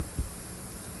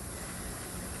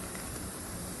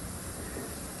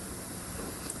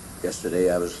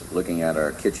Yesterday I was looking out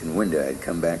our kitchen window. I'd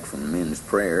come back from men's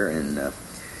prayer, and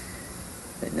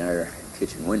in our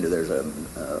kitchen window there's a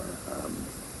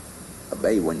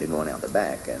bay window going out the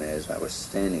back. And as I was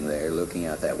standing there looking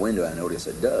out that window, I noticed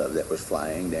a dove that was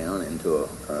flying down into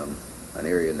an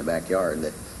area in the backyard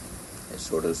that has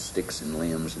sort of sticks and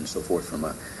limbs and so forth from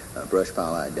a brush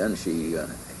pile I'd done.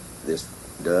 This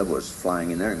dove was flying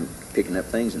in there and picking up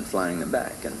things and flying them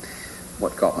back. And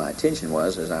what caught my attention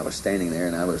was, as I was standing there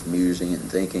and I was musing and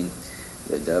thinking,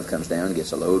 the dove comes down,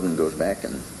 gets a load, and goes back,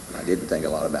 and I didn't think a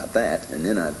lot about that. And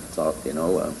then I thought,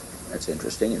 that's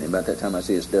interesting. And about that time I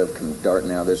see this dove come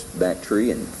darting out of this back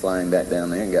tree and flying back down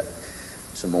there and got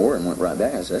some more and went right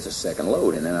back. I said, that's a second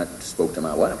load. And then I spoke to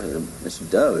my wife. I said, this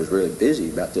dove is really busy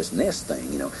about this nest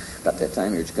thing. About that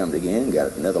time here she comes again,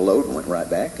 got another load and went right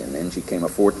back. And then she came a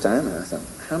fourth time, and I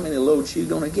thought, how many loads she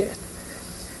going to get?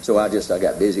 So I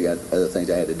got busy, got other things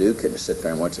I had to do. Couldn't sit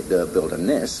there and watch a dove build a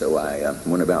nest. So I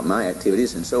went about my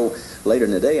activities. And so later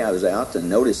in the day I was out and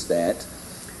noticed that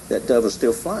dove was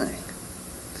still flying.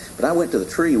 But I went to the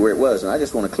tree where it was, and I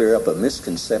just want to clear up a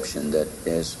misconception that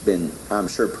has been, I'm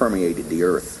sure, permeated the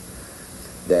earth,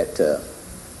 that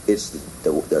it's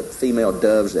the female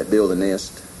doves that build the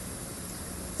nest.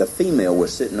 The female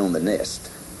was sitting on the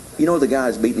nest. The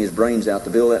guy's beating his brains out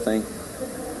to build that thing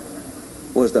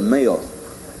was the male.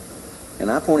 And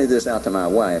I pointed this out to my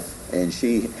wife, and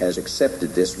she has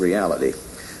accepted this reality.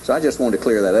 So I just wanted to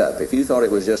clear that up. If you thought it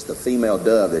was just the female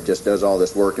dove that just does all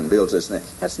this work and builds this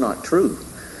nest, that's not true.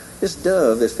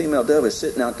 This female dove is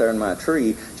sitting out there in my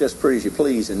tree just pretty as you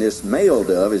please, and this male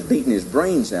dove is beating his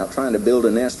brains out trying to build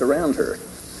a nest around her.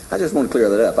 I just want to clear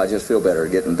that up. I just feel better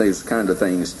getting these kind of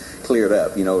things cleared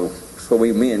up, so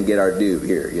we men get our due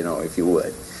here, if you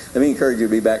would. Let me encourage you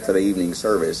to be back for the evening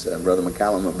service. Brother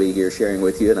McCallum will be here sharing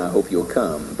with you, and I hope you'll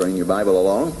come. Bring your Bible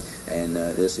along. And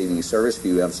this evening service, if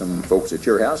you have some folks at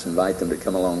your house, invite them to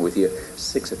come along with you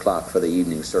 6 o'clock for the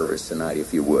evening service tonight,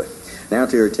 if you would. Now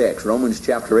to your text, Romans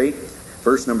chapter 8,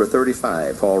 verse number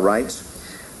 35. Paul writes,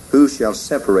 who shall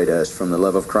separate us from the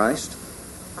love of Christ?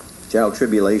 Shall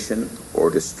tribulation or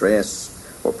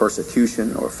distress or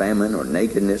persecution or famine or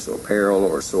nakedness or peril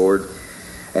or sword?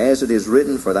 As it is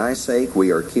written, for thy sake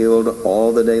we are killed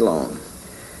all the day long.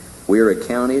 We are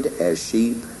accounted as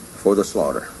sheep for the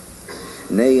slaughter.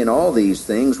 Nay, in all these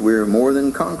things we are more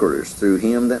than conquerors through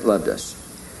him that loved us.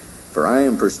 For I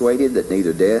am persuaded that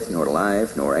neither death, nor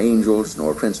life, nor angels,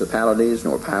 nor principalities,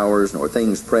 nor powers, nor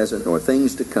things present, nor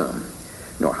things to come,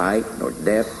 nor height, nor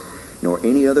depth, nor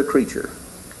any other creature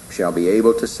shall be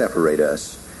able to separate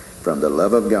us from the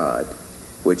love of God,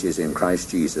 which is in Christ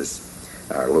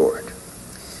Jesus our Lord.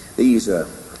 These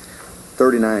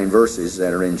 39 verses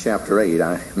that are in chapter 8,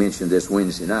 I mentioned this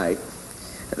Wednesday night,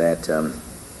 that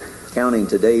counting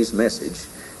today's message,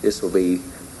 this will be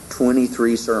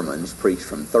 23 sermons preached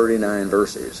from 39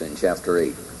 verses in chapter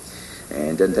 8.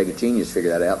 And it doesn't take a genius to figure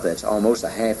that out. That's almost a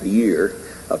half a year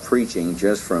of preaching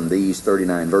just from these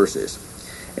 39 verses.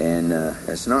 And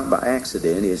it's not by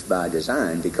accident, it's by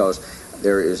design, because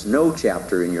there is no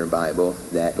chapter in your Bible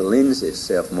that lends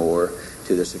itself more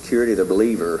to the security of the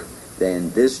believer than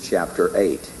this chapter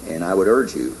 8. And I would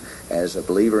urge you, as a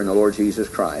believer in the Lord Jesus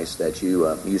Christ, that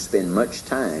you spend much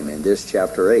time in this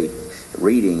chapter 8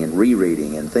 reading and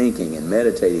rereading and thinking and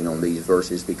meditating on these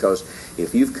verses, because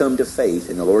if you've come to faith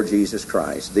in the Lord Jesus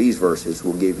Christ, these verses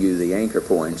will give you the anchor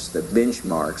points, the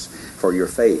benchmarks for your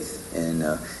faith, and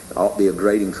ought to be of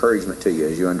great encouragement to you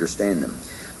as you understand them.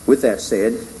 With that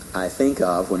said, I think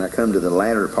of, when I come to the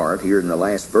latter part here in the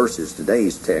last verses,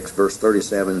 today's text, verse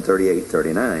 37, 38,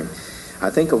 39, I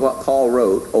think of what Paul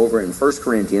wrote over in 1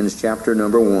 Corinthians chapter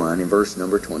number 1 and verse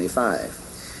number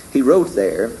 25. He wrote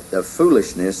there, the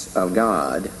foolishness of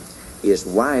God is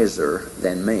wiser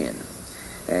than man.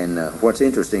 And what's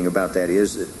interesting about that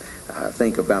is that I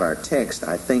think about our text,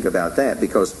 I think about that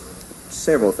because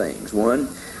several things. One,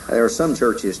 there are some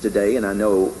churches today, and I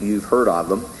know you've heard of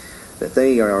them, that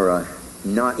they are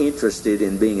not interested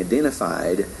in being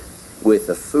identified with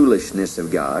the foolishness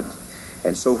of God.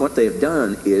 And so what they've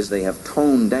done is they have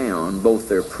toned down both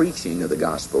their preaching of the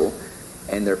gospel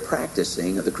and their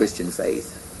practicing of the Christian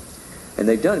faith. And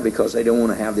they've done it because they don't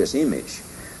want to have this image.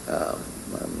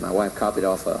 My wife copied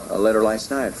off a letter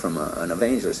last night from an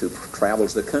evangelist who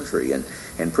travels the country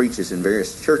and preaches in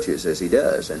various churches as he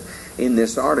does. And in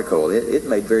this article, it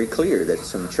made very clear that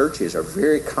some churches are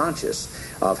very conscious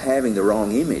of having the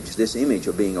wrong image, this image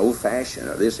of being old-fashioned,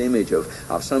 or this image of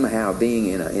somehow being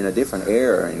in a different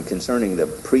era and concerning the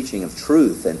preaching of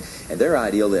truth. And their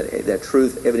ideal that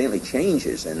truth evidently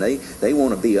changes, and they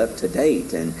want to be up to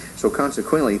date. And so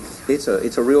consequently, it's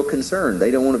a real concern.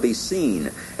 They don't want to be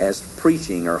seen as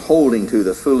preaching or holding to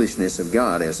the foolishness of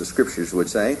God, as the Scriptures would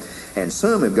say. And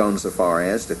some have gone so far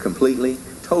as to completely,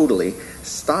 totally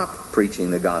stop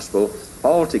preaching the gospel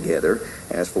altogether,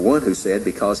 as for one who said,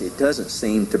 because it doesn't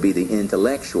seem to be the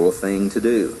intellectual thing to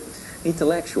do.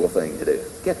 Intellectual thing to do.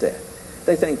 Get that?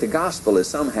 They think the gospel is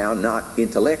somehow not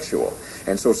intellectual.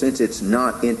 And so since it's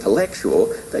not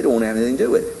intellectual, they don't have anything to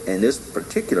do with it. In this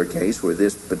particular case with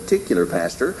this particular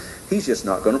pastor, he's just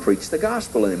not going to preach the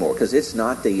gospel anymore because it's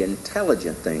not the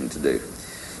intelligent thing to do.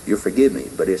 You'll forgive me,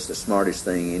 but it's the smartest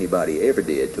thing anybody ever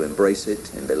did to embrace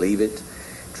it and believe it.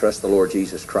 Trust the Lord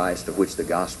Jesus Christ, of which the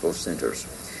gospel centers.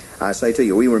 I say to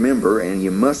you, we remember, and you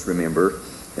must remember,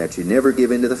 that you never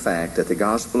give in to the fact that the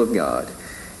gospel of God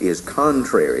is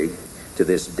contrary to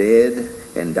this dead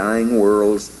and dying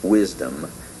world's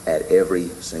wisdom at every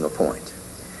single point.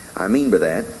 I mean by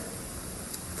that,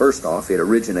 first off, it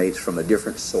originates from a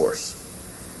different source.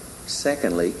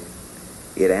 Secondly,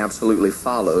 it absolutely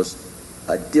follows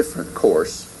a different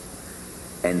course.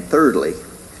 And thirdly,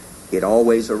 it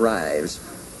always arrives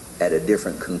at a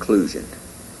different conclusion.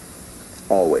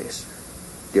 Always.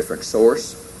 Different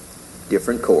source,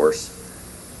 different course,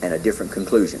 and a different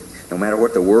conclusion. No matter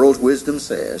what the world's wisdom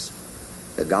says,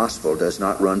 the gospel does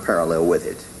not run parallel with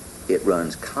it. It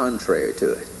runs contrary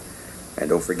to it. And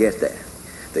don't forget that.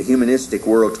 The humanistic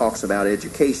world talks about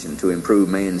education to improve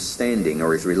man's standing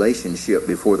or his relationship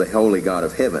before the holy God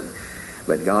of heaven.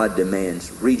 But God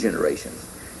demands regeneration.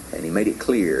 And he made it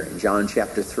clear in John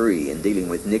chapter 3 in dealing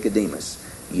with Nicodemus.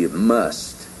 You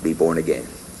must be born again.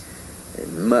 It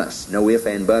must. No ifs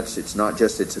and buts. It's not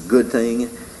just it's a good thing.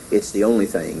 It's the only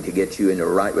thing to get you into a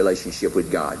right relationship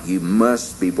with God. You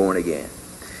must be born again.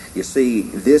 You see,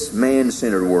 this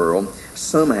man-centered world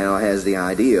somehow has the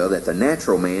idea that the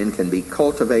natural man can be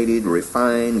cultivated,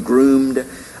 refined, groomed,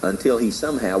 until he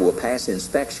somehow will pass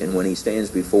inspection when he stands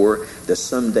before the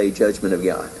someday judgment of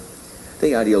God.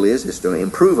 The ideal is to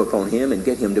improve upon him and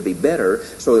get him to be better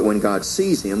so that when God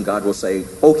sees him, God will say,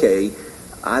 okay,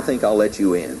 I think I'll let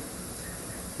you in.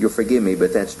 You'll forgive me,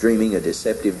 but that's dreaming a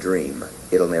deceptive dream.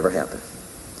 It'll never happen.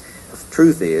 The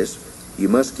truth is, you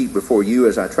must keep before you,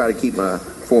 as I try to keep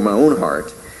for my own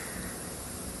heart,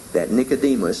 that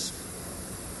Nicodemus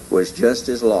was just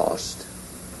as lost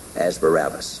as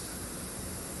Barabbas.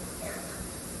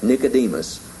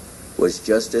 Nicodemus was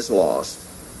just as lost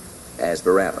as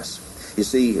Barabbas. You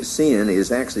see, sin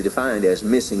is actually defined as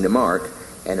missing the mark,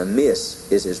 and a miss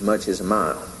is as much as a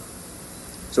mile.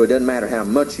 So it doesn't matter how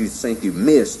much you think you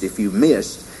missed. If you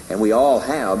missed, and we all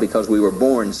have, because we were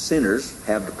born sinners,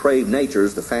 have depraved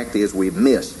natures, the fact is we've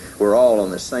missed. We're all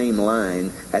on the same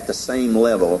line, at the same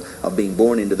level of being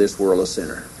born into this world a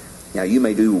sinner. Now, you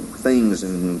may do things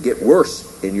and get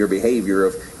worse in your behavior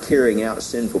of carrying out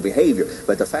sinful behavior,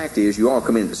 but the fact is you all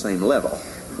come in at the same level.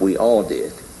 We all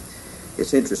did.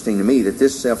 It's interesting to me that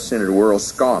this self-centered world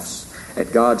scoffs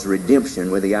at God's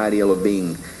redemption with the ideal of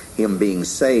him being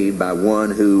saved by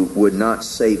one who would not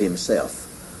save himself,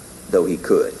 though he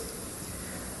could.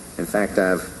 In fact,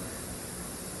 I've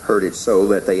heard it so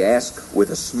that they ask with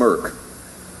a smirk,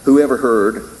 who ever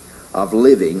heard of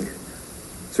living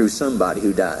through somebody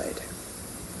who died?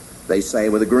 They say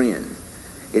with a grin,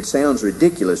 it sounds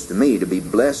ridiculous to me to be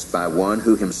blessed by one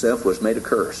who himself was made a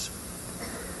curse.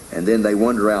 And then they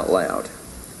wonder out loud,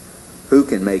 who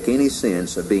can make any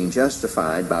sense of being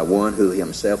justified by one who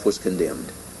himself was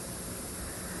condemned?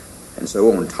 And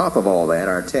so on top of all that,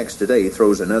 our text today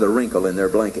throws another wrinkle in their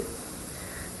blanket.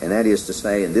 And that is to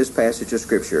say, in this passage of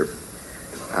Scripture,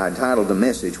 I entitled the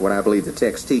message, what I believe the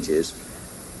text teaches,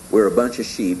 we're a bunch of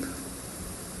sheep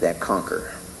that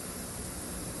conquer.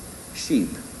 Sheep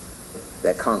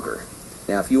that conquer.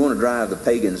 Now, if you want to drive the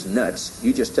pagans nuts,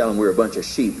 you just tell them we're a bunch of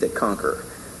sheep that conquer.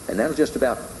 And that'll just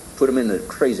about put them in the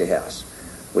crazy house.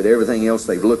 With everything else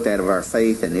they've looked at of our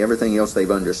faith and everything else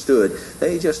they've understood,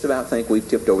 they just about think we've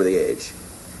tipped over the edge.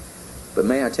 But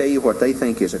may I tell you what they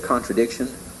think is a contradiction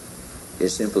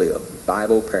is simply a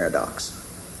Bible paradox.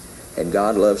 And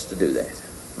God loves to do that.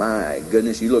 My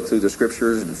goodness, you look through the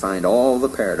Scriptures and find all the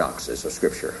paradoxes of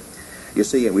Scripture. You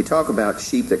see, we talk about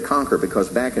sheep that conquer because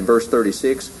back in verse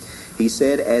 36, he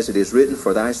said, as it is written,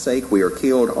 for thy sake we are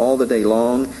killed all the day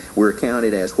long. We're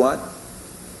counted as what?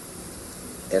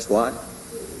 As what?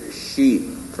 Sheep.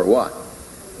 For what?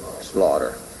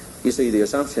 Slaughter. You see, the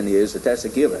assumption is that that's a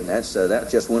given. That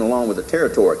just went along with the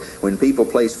territory. When people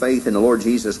place faith in the Lord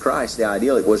Jesus Christ, the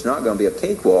ideal, it was not going to be a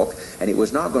cakewalk, and it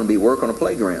was not going to be work on a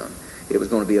playground. It was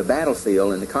going to be a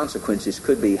battlefield, and the consequences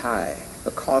could be high.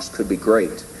 The cost could be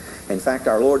great. In fact,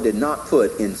 our Lord did not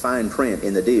put in fine print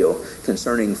in the deal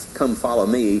concerning come follow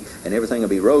me and everything will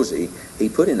be rosy. He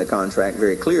put in the contract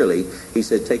very clearly. He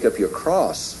said, take up your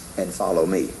cross and follow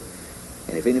me.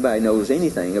 And if anybody knows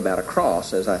anything about a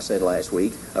cross, as I said last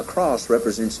week, a cross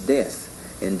represents death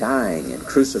and dying and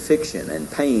crucifixion and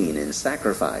pain and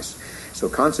sacrifice. So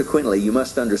consequently, you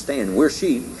must understand we're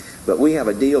sheep, but we have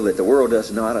a deal that the world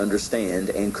does not understand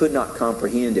and could not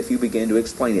comprehend if you begin to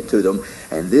explain it to them.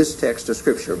 And this text of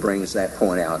Scripture brings that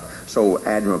point out so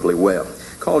admirably well.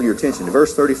 Call your attention to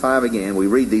verse 35 again. We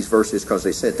read these verses because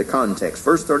they set the context.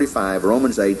 Verse 35,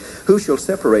 Romans 8, who shall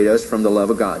separate us from the love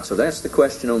of God? So that's the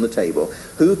question on the table.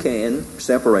 Who can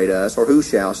separate us, or who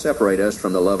shall separate us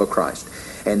from the love of Christ?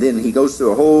 And then he goes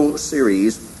through a whole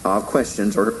series of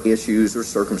questions or issues or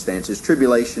circumstances,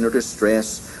 tribulation or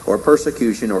distress or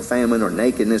persecution or famine or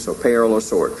nakedness or peril or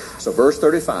sword. So verse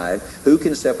 35, who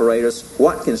can separate us?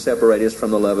 What can separate us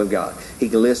from the love of God? He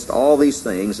lists all these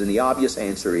things, and the obvious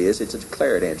answer is, it's a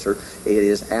declared answer, it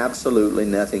is absolutely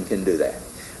nothing can do that.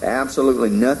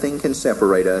 Absolutely nothing can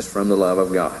separate us from the love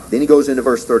of God. Then he goes into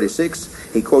verse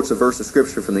 36. He quotes a verse of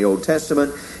Scripture from the Old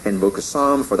Testament and the book of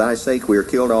Psalm. For thy sake we are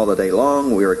killed all the day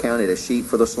long. We are accounted as sheep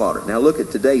for the slaughter. Now look at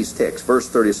today's text, verse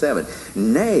 37.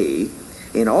 Nay,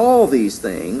 in all these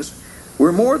things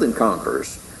we're more than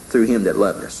conquerors through him that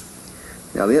loved us.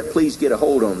 Now please get a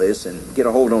hold on this, and get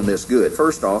a hold on this good.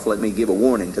 First off, let me give a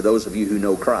warning to those of you who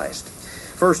know Christ.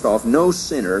 First off, no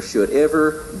sinner should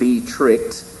ever be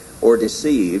tricked or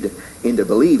deceived into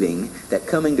believing that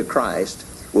coming to Christ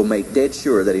will make dead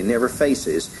sure that he never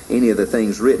faces any of the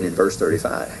things written in verse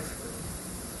 35.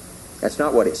 That's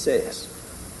not what it says.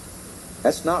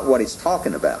 That's not what it's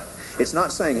talking about. It's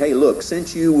not saying, hey, look,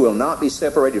 since you will not be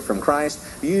separated from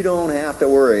Christ, you don't have to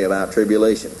worry about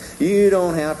tribulation. You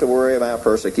don't have to worry about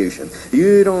persecution.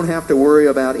 You don't have to worry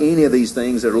about any of these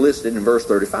things that are listed in verse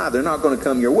 35. They're not going to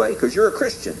come your way because you're a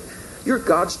Christian. You're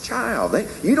God's child.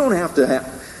 You don't have to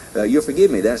have... you'll forgive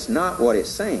me, that's not what it's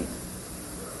saying.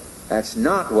 That's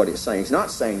not what it's saying. It's not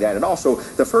saying that. And also,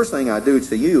 the first thing I do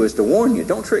to you is to warn you,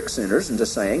 don't trick sinners into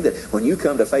saying that when you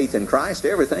come to faith in Christ,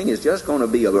 everything is just going to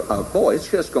be it's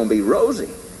just going to be rosy.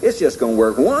 It's just going to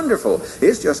work wonderful.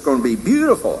 It's just going to be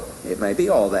beautiful. It may be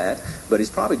all that, but it's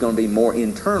probably going to be more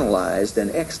internalized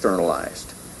than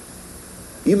externalized.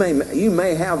 You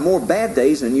may have more bad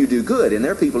days than you do good, and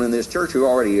there are people in this church who are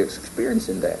already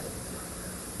experiencing that.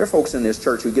 There are folks in this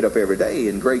church who get up every day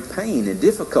in great pain and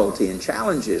difficulty and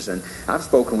challenges. And I've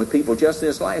spoken with people just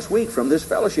this last week from this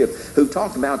fellowship who've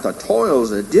talked about the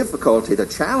toils, the difficulty, the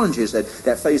challenges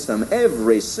that face them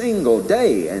every single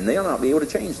day, and they'll not be able to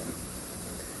change them.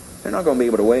 They're not going to be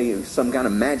able to wave some kind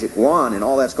of magic wand and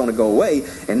all that's going to go away.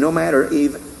 And no matter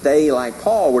if they, like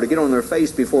Paul, were to get on their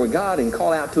face before God and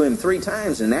call out to him 3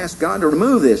 times and ask God to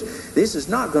remove this is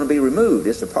not going to be removed.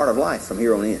 It's a part of life from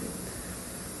here on in.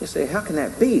 You say, how can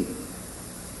that be?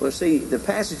 Well, see, the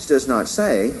passage does not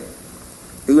say,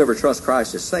 whoever trusts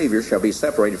Christ as Savior shall be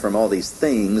separated from all these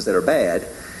things that are bad.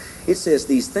 It says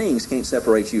these things can't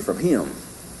separate you from him.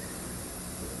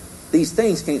 These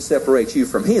things can't separate you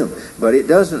from him. But it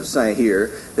doesn't say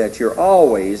here that you're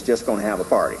always just going to have a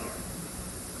party.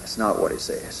 That's not what it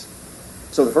says.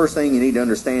 So the first thing you need to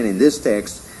understand in this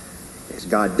text is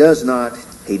God does not,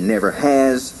 he never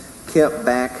has kept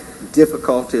back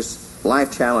difficulties,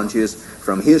 life challenges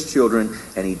from his children,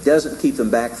 and he doesn't keep them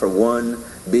back for one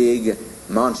big,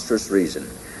 monstrous reason.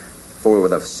 For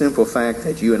the simple fact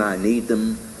that you and I need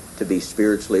them to be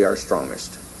spiritually our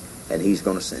strongest, and he's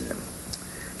going to send them.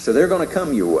 So they're going to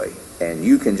come your way, and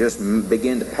you can just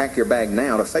begin to pack your bag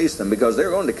now to face them because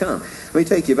they're going to come. Let me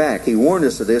take you back. He warned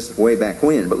us of this way back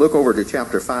when, but look over to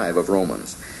chapter 5 of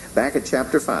Romans. Back at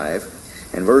chapter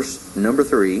 5 and verse number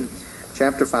 3,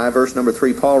 chapter 5, verse number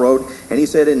 3, Paul wrote, and he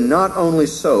said, and not only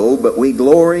so, but we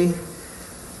glory.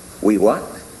 We what?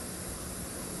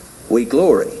 We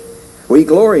glory. We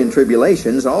glory in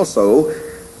tribulations also.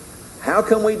 How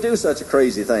can we do such a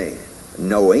crazy thing?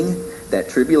 Knowing that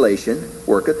tribulation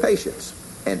worketh patience,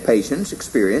 and patience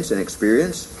experience, and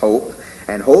experience hope,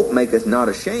 and hope maketh not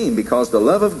ashamed, because the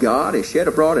love of God is shed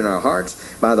abroad in our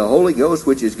hearts by the Holy Ghost,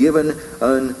 which is given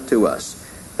unto us.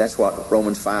 That's what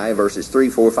Romans 5, verses 3,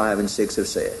 4, 5, and 6 have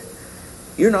said.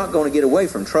 You're not going to get away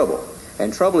from trouble.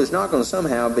 And trouble is not going to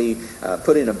somehow be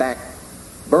put in a back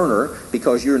burner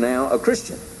because you're now a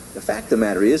Christian. The fact of the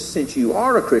matter is, since you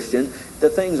are a Christian, the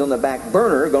things on the back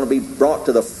burner are going to be brought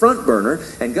to the front burner,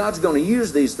 and God's going to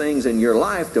use these things in your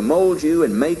life to mold you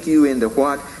and make you into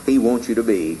what he wants you to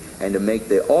be, and to make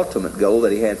the ultimate goal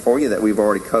that he had for you that we've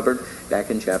already covered back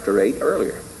in chapter 8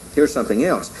 earlier. Here's something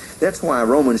else. That's why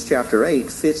Romans chapter 8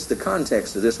 fits the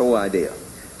context of this whole idea.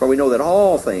 For we know that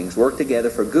all things work together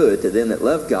for good to them that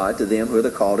love God, to them who are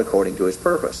the called according to his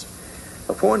purpose.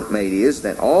 The point made is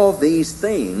that all these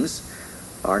things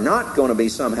are not going to be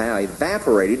somehow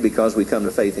evaporated because we come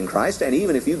to faith in Christ. And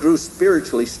even if you grew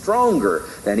spiritually stronger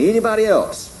than anybody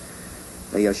else,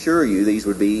 I assure you these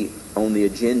would be on the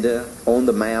agenda, on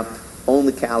the map, on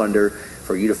the calendar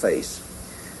for you to face.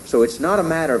 So it's not a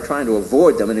matter of trying to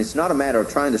avoid them, and it's not a matter of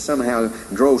trying to somehow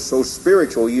grow so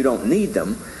spiritual you don't need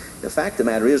them. The fact of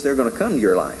the matter is they're going to come to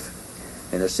your life.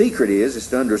 And the secret is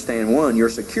to understand, one, your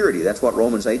security. That's what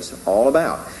Romans 8's all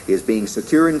about, is being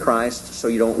secure in Christ so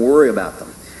you don't worry about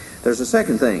them. There's a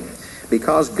second thing.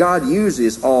 Because God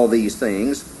uses all these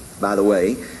things, by the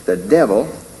way, the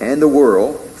devil and the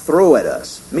world throw at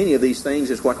us. Many of these things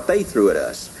is what they threw at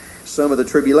us. Some of the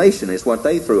tribulation is what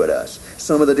they threw at us.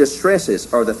 Some of the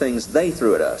distresses are the things they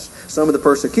threw at us. Some of the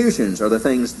persecutions are the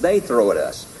things they throw at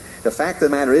us. The fact of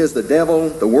the matter is the devil,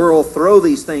 the world throw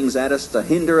these things at us to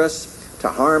hinder us, to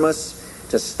harm us,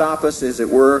 to stop us, as it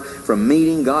were, from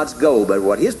meeting God's goal. But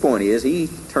what his point is, he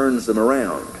turns them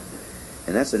around.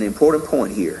 And that's an important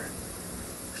point here.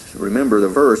 Remember the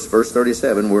verse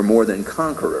 37, we're more than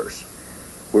conquerors.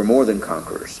 We're more than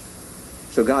conquerors.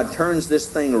 So God turns this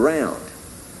thing around.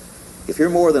 If you're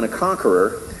more than a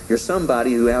conqueror, you're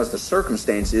somebody who has the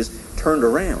circumstances turned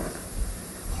around.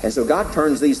 And so God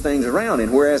turns these things around.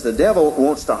 And whereas the devil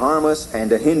wants to harm us and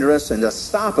to hinder us and to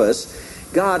stop us,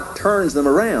 God turns them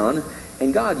around,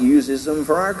 and God uses them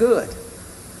for our good.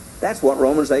 That's what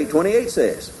Romans 8:28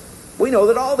 says. We know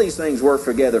that all these things work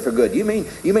together for good. You mean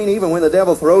even when the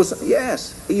devil throws?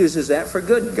 Yes, he uses that for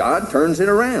good. God turns it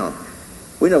around.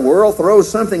 When the world throws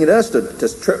something at us to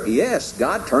trip, yes,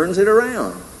 God turns it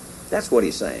around. That's what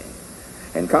he's saying.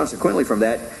 And consequently from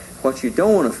that, what you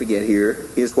don't want to forget here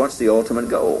is what's the ultimate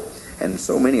goal. And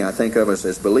so many, I think, of us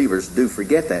as believers do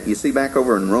forget that. You see back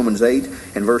over in Romans 8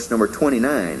 and verse number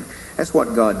 29. That's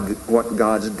what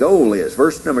God's goal is.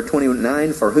 Verse number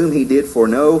 29, for whom he did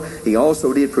foreknow, he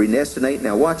also did predestinate.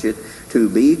 Now watch it. To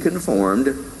be conformed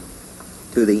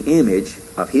to the image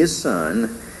of his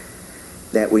Son,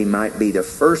 that we might be the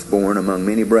firstborn among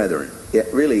many brethren. It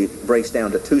really breaks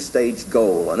down to two-stage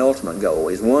goal. An ultimate goal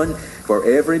is, one, for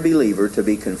every believer to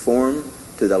be conformed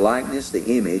to the likeness,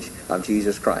 the image of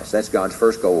Jesus Christ. That's God's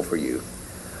first goal for you.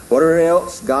 Whatever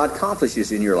else God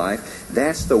accomplishes in your life,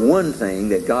 that's the one thing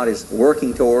that God is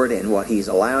working toward, and what he's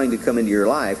allowing to come into your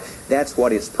life, that's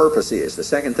what its purpose is. The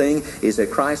second thing is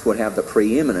that Christ would have the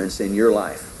preeminence in your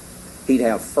life. He'd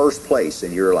have first place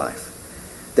in your life.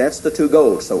 That's the two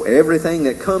goals. So everything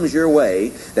that comes your way,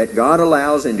 that God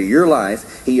allows into your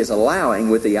life, he is allowing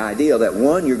with the idea that,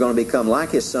 one, you're going to become like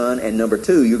his Son, and number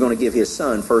two, you're going to give his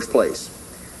Son first place.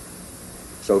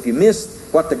 So if you miss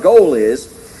what the goal is,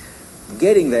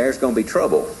 getting there is going to be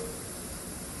trouble.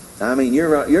 I mean,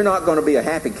 you're not going to be a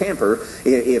happy camper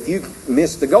if you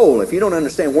miss the goal. If you don't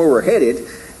understand where we're headed,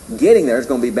 getting there is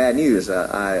going to be bad news.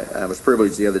 I was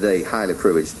privileged the other day, highly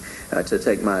privileged, to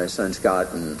take my son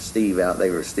Scott and Steve out.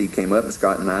 Steve came up, and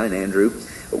Scott and I and Andrew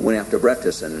went out to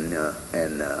breakfast, and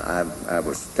I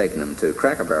was taking them to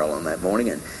Cracker Barrel on that morning,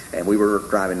 and we were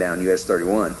driving down US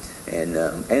 31, and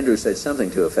Andrew said something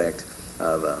to the effect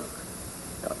of,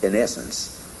 in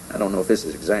essence, I don't know if this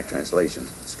is exact translation.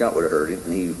 Scott would have heard it,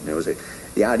 and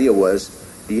the idea was,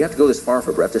 do you have to go this far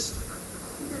for breakfast?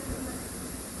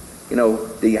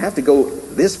 Do you have to go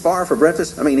this far for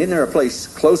breakfast? I mean, isn't there a place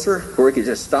closer where we could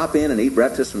just stop in and eat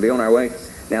breakfast and be on our way?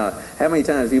 Now, how many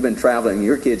times have you been traveling and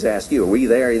your kids ask you, are we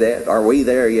there yet? Are we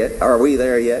there yet? Are we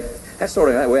there yet? That's sort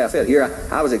of the way I felt. Here,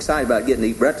 I was excited about getting to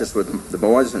eat breakfast with the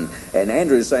boys, and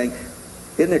Andrew's saying,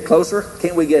 isn't it closer?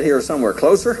 Can't we get here somewhere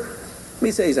closer? Let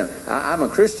me say something. I'm a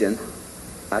Christian.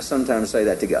 I sometimes say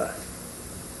that to God.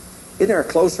 Isn't there a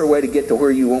closer way to get to where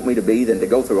you want me to be than to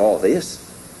go through all this?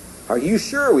 Are you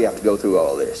sure we have to go through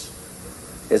all this?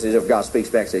 It's as if God speaks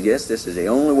back and says, yes, this is the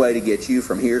only way to get you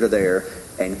from here to there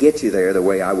and get you there the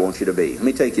way I want you to be. Let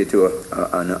me take you to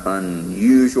an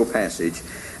unusual passage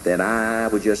that I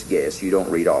would just guess you don't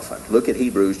read often. Look at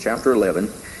Hebrews chapter 11,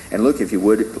 and look, if you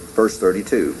would, at verse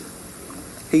 32.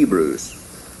 Hebrews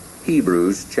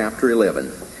chapter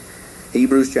 11.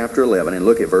 Hebrews chapter 11, and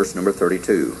look at verse number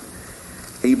 32.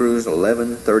 Hebrews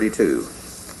 11:32.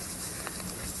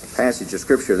 Passage of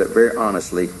Scripture that, very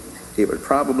honestly, it would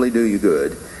probably do you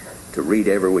good to read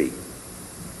every week.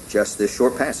 Just this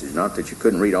short passage. Not that you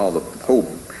couldn't read all the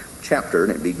whole chapter,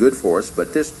 and it'd be good for us,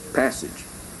 but this passage.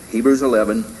 Hebrews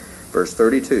 11, verse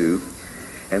 32.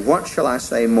 And what shall I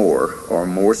say more, or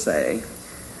more say?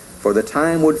 For the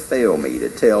time would fail me to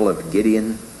tell of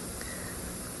Gideon,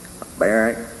 of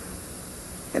Barak,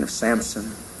 and of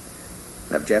Samson,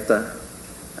 and of Jephthah,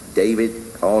 of David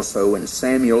also, and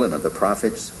Samuel, and of the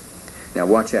prophets. Now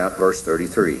watch out, verse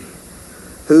 33.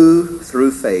 Who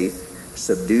through faith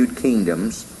subdued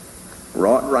kingdoms,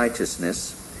 wrought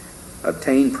righteousness,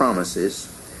 obtained promises,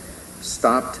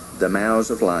 stopped the mouths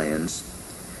of lions,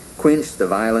 quenched the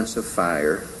violence of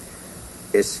fire,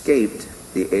 escaped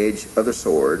the edge of the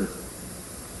sword,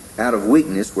 out of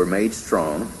weakness were made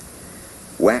strong,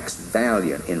 waxed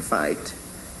valiant in fight,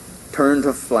 turned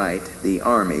to flight the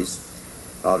armies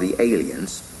of the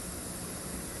aliens.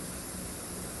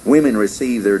 Women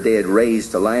received their dead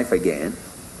raised to life again,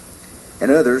 and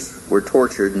others were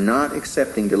tortured, not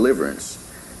accepting deliverance,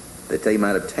 that they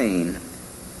might obtain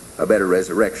a better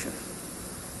resurrection.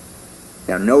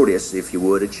 Now notice, if you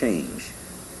would, a change.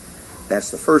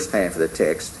 That's the first half of the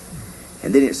text.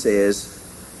 And then it says,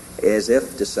 as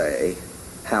if to say,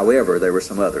 however, there were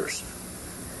some others.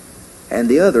 And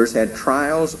the others had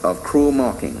trials of cruel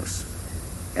mockings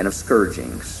and of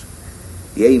scourgings,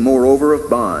 yea, moreover, of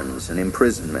bonds and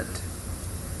imprisonment.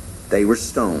 They were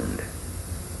stoned.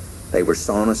 They were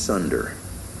sawn asunder,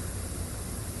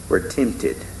 were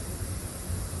tempted,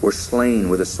 were slain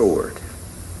with a sword.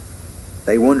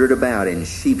 They wandered about in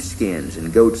sheepskins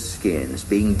and goatskins,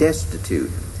 being destitute,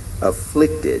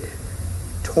 afflicted,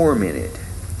 tormented.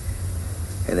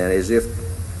 And that as if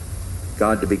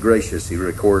God, to be gracious, he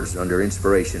records under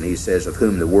inspiration, he says, of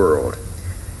whom the world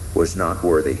was not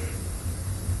worthy.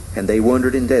 And they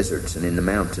wandered in deserts and in the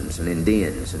mountains and in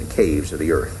dens and caves of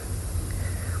the earth.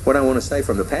 What I want to say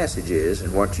from the passage is,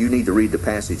 and what you need to read the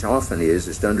passage often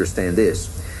is to understand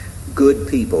this: good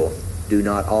people do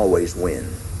not always win.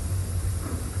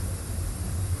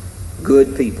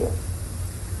 Good people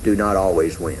do not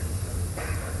always win.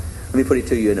 Let me put it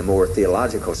to you in a more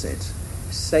theological sense.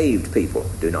 Saved people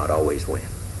do not always win.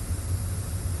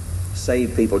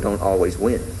 Saved people don't always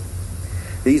win.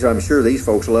 I'm sure these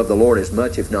folks love the Lord as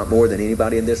much, if not more, than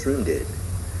anybody in this room did.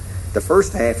 The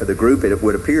first half of the group, it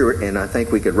would appear, and I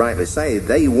think we could rightly say,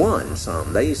 they won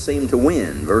some. They seemed to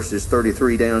win. Verses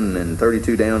 33 down and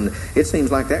 32 down, it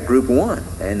seems like that group won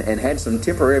and had some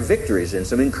temporary victories and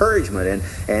some encouragement,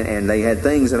 and they had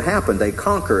things that happened. They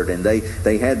conquered, and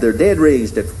they had their dead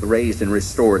raised and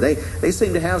restored. They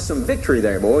seemed to have some victory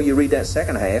there. Boy, you read that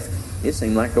second half, it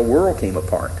seemed like the world came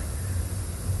apart.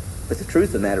 But the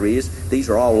truth of the matter is, these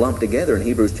are all lumped together in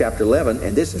Hebrews chapter 11,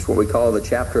 and this is what we call the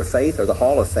chapter of faith, or the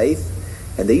hall of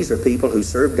faith. And these are people who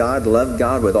served God, loved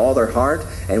God with all their heart,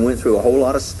 and went through a whole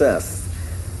lot of stuff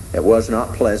that was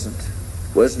not pleasant,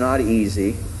 was not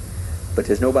easy. But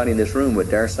there's nobody in this room would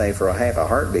dare say for a half a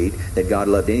heartbeat that God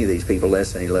loved any of these people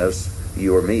less than he loves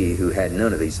you or me, who had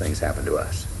none of these things happen to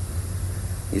us.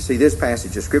 You see, this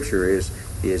passage of Scripture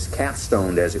is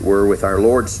capstoned, as it were, with our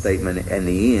Lord's statement in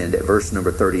the end at verse number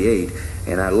 38.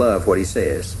 And I love what he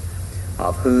says: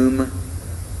 of whom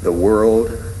the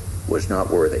world was not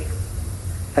worthy.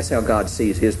 That's how God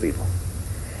sees his people.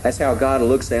 That's how God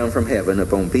looks down from heaven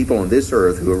upon people on this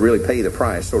earth who will really pay the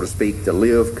price, so to speak, to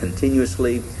live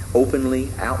continuously, openly,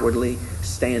 outwardly,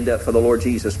 stand up for the Lord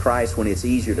Jesus Christ when it's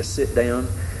easier to sit down,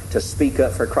 to speak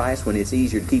up for Christ when it's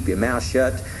easier to keep your mouth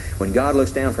shut. When God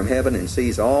looks down from heaven and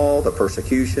sees all the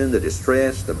persecution, the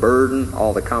distress, the burden,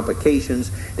 all the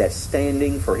complications that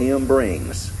standing for him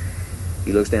brings,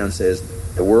 he looks down and says,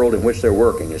 the world in which they're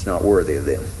working is not worthy of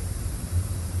them.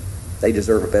 They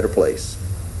deserve a better place.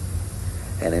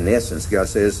 And in essence, God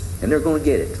says, and they're going to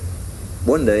get it.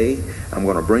 One day, I'm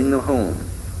going to bring them home,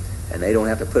 and they don't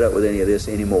have to put up with any of this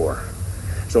anymore.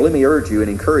 So let me urge you and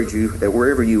encourage you that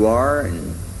wherever you are,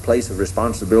 in place of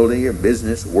responsibility, your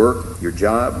business, work, your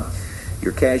job,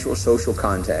 your casual social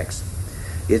contacts,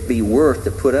 it'd be worth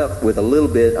to put up with a little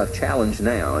bit of challenge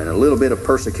now and a little bit of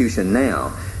persecution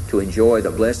now to enjoy the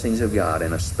blessings of God,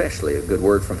 and especially a good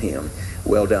word from him.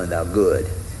 Well done, thou good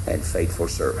and faithful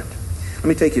servant. Let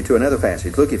me take you to another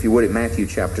passage. Look, if you would, at Matthew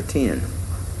chapter 10.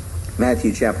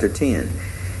 Matthew chapter 10.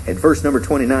 At verse number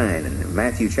 29 in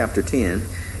Matthew chapter 10,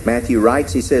 Matthew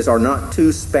writes, he says, are not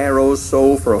 2 sparrows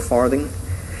sold for a farthing?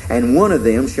 And one of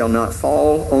them shall not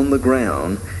fall on the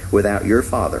ground without your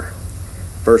Father.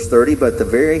 Verse 30, but the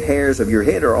very hairs of your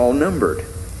head are all numbered.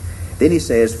 Then he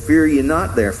says, fear ye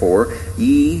not, therefore,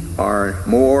 ye are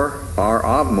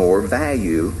of more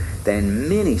value than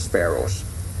many sparrows.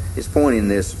 His point in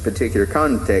this particular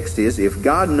context is, if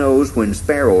God knows when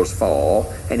sparrows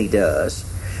fall, and he does,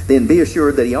 then be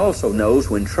assured that he also knows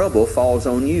when trouble falls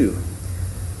on you.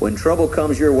 When trouble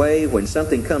comes your way, when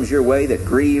something comes your way that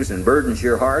grieves and burdens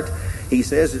your heart, he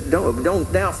says,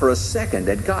 don't doubt for a second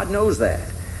that God knows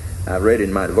that. I read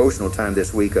in my devotional time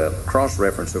this week a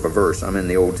cross-reference of a verse. I'm in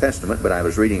the Old Testament, but I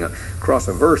was reading across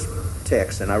a verse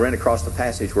text, and I ran across the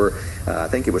passage where I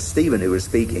think it was Stephen who was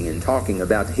speaking and talking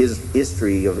about his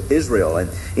history of Israel. And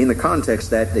in the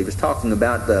context that he was talking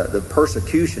about the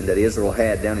persecution that Israel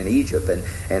had down in Egypt,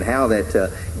 and how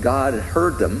that God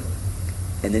heard them.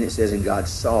 And then it says, and God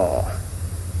saw.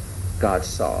 God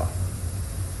saw.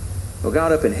 Well,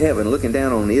 God up in heaven looking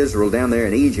down on Israel down there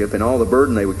in Egypt and all the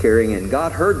burden they were carrying, and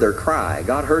God heard their cry.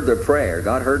 God heard their prayer.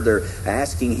 God heard their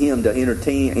asking Him to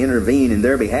intervene in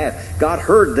their behalf. God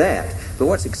heard that. But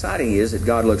what's exciting is that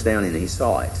God looks down and He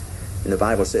saw it. And the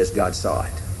Bible says God saw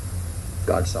it.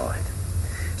 God saw it.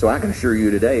 So I can assure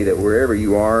you today that wherever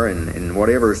you are and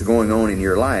whatever is going on in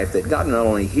your life, that God not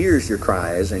only hears your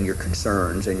cries and your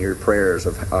concerns and your prayers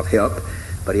of help,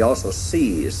 but He also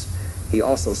sees. He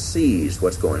also sees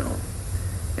what's going on.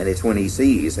 And it's when He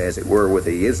sees, as it were, with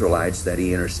the Israelites that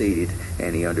He interceded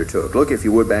and He undertook. Look, if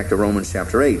you would, back to Romans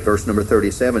chapter 8. Verse number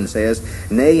 37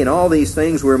 says, Nay, in all these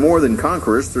things we're more than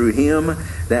conquerors through Him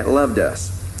that loved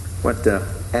us.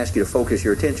 Ask you to focus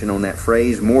your attention on that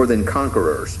phrase, more than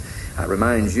conquerors. I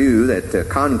remind you that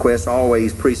conquest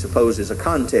always presupposes a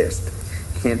contest.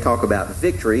 You can't talk about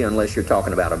victory unless you're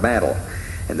talking about a battle.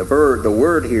 And the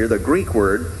word here, the Greek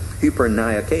word,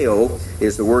 hyperniakeo,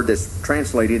 is the word that's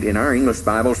translated in our English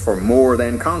Bibles for more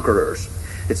than conquerors.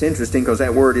 It's interesting because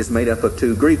that word is made up of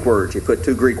two Greek words. You put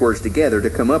two Greek words together to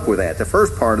come up with that. The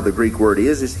first part of the Greek word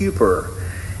is hyper.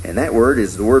 And that word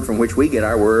is the word from which we get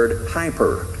our word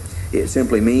hyper. It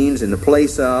simply means in the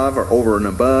place of, or over and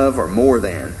above, or more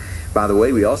than. By the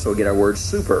way, we also get our word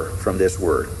super from this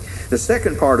word. The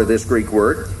second part of this Greek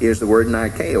word is the word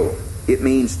nikeo. It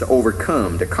means to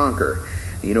overcome, to conquer.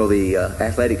 You know, the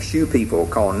athletic shoe people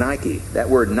call Nike. That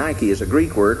word Nike is a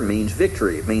Greek word. It means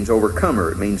victory. It means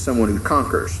overcomer. It means someone who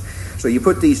conquers. So you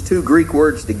put these two Greek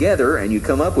words together and you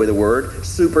come up with the word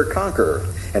super conqueror.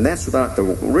 And that's about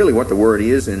really what the word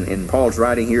is in Paul's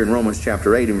writing here in Romans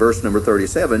chapter 8 in verse number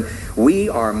 37. We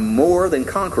are more than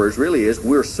conquerors, really is.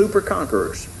 We're super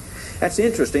conquerors. That's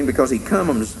interesting because he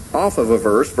comes off of a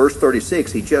verse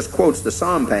 36. He just quotes the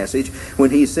Psalm passage when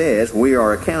he says, we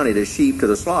are accounted as sheep to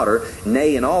the slaughter.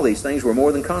 Nay, in all these things, we're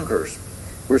more than conquerors.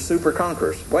 We're super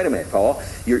conquerors. Wait a minute, Paul.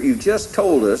 You just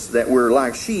told us that we're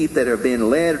like sheep that have been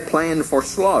planned for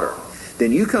slaughter.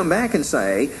 Then you come back and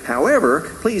say, however,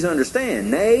 please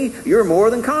understand, nay, you're more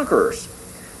than conquerors.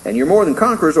 And you're more than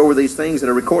conquerors over these things that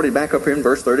are recorded back up here in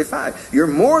verse 35. You're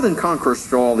more than conquerors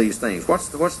through all these things. What's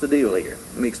the deal here?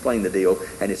 Let me explain the deal,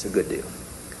 and it's a good deal.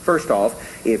 First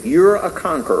off, if you're a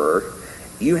conqueror,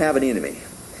 you have an enemy.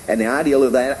 And the ideal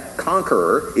of that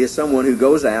conqueror is someone who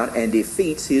goes out and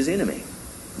defeats his enemy.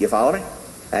 You follow me?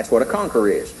 That's what a conqueror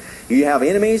is. You have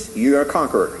enemies, you're a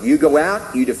conqueror. You go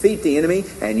out, you defeat the enemy,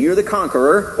 and you're the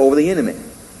conqueror over the enemy.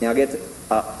 Now get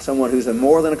someone who's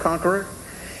more than a conqueror.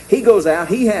 He goes out,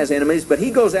 he has enemies, but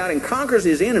he goes out and conquers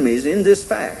his enemies in this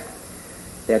fact,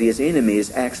 that his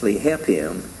enemies actually help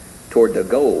him toward the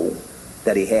goal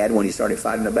that he had when he started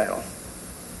fighting the battle.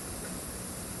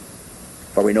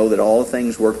 For we know that all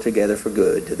things work together for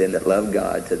good to them that love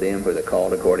God, to them who are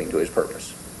called according to His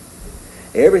purpose.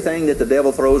 Everything that the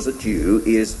devil throws at you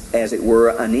is, as it were,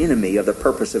 an enemy of the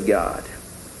purpose of God.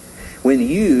 When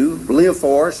you live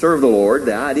for, serve the Lord,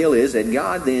 the ideal is that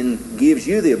God then gives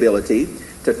you the ability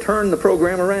to turn the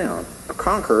program around. A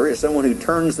conqueror is someone who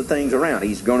turns the things around.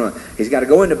 He's got to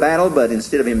go into battle, but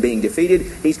instead of him being defeated,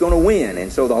 he's going to win.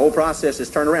 And so the whole process is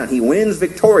turned around. He wins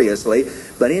victoriously,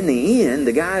 but in the end,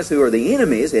 the guys who are the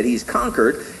enemies that he's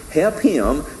conquered help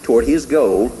him toward his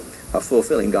goal of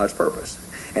fulfilling God's purpose.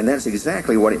 And that's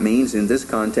exactly what it means in this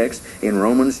context in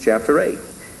Romans chapter 8.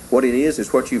 What it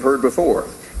is what you've heard before.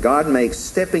 God makes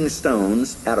stepping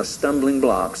stones out of stumbling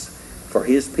blocks for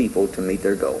His people to meet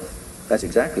their goal. That's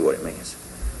exactly what it means.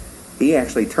 He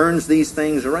actually turns these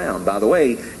things around. By the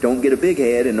way, don't get a big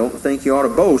head and don't think you ought to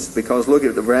boast, because look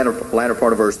at the latter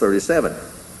part of verse 37.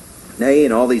 Nay,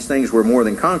 in all these things we're more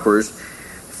than conquerors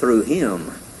through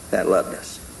Him that loved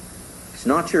us. It's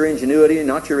not your ingenuity,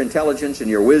 not your intelligence and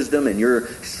your wisdom and your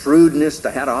shrewdness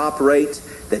to how to operate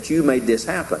that you made this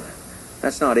happen.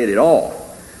 That's not it at all.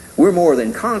 We're more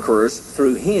than conquerors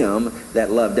through Him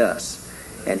that loved us.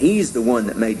 And He's the one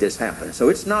that made this happen. So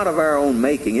it's not of our own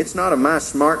making. It's not of my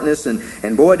smartness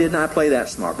and boy, didn't I play that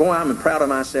smart. Boy, I'm proud of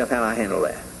myself how I handle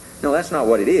that. No, that's not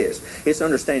what it is. It's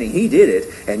understanding He did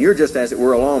it, and you're just, as it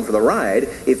were, along for the ride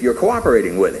if you're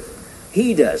cooperating with Him.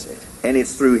 He does it, and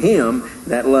it's through Him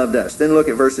that loved us. Then look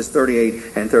at verses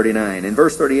 38 and 39. In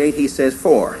verse 38, he says,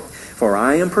 For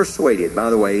I am persuaded. By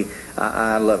the way,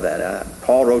 I love that.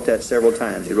 Paul wrote that several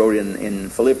times. He wrote it in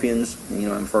Philippians,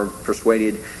 I'm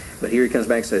persuaded. But here he comes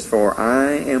back and says, For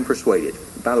I am persuaded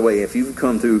By the way, if you've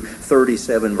come through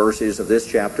 37 verses of this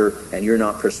chapter and you're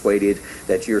not persuaded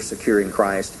that you're secure in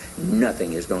Christ,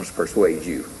 nothing is going to persuade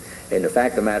you. And the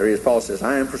fact of the matter is, Paul says,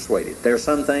 I am persuaded. There are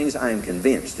some things I am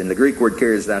convinced. And the Greek word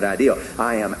carries that idea.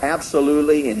 I am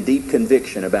absolutely in deep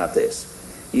conviction about this.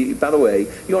 By the way,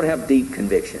 you ought to have deep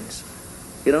convictions.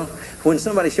 You know, when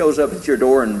somebody shows up at your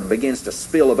door and begins to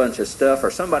spill a bunch of stuff,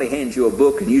 or somebody hands you a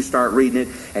book and you start reading it,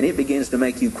 and it begins to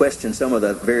make you question some of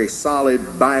the very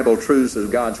solid Bible truths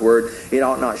of God's Word, it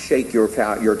ought not shake your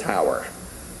tower.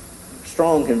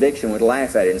 Strong conviction would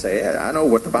laugh at it and say, yeah, I know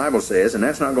what the Bible says, and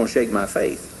that's not going to shake my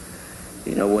faith.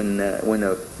 You know, when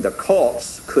the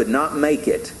cults could not make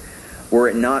it, were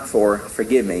it not for,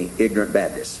 forgive me, ignorant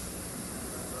Baptists.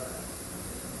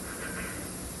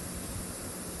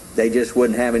 They just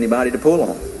wouldn't have anybody to pull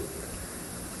on.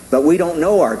 But we don't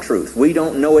know our truth. We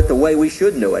don't know it the way we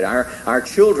should know it. Our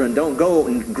children don't go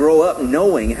and grow up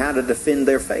knowing how to defend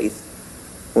their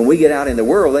faith. When we get out in the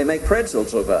world, they make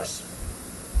pretzels of us.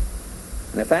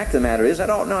 And the fact of the matter is, that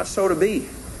ought not so to be.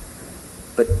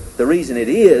 But the reason it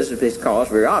is because,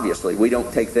 very obviously, we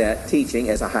don't take that teaching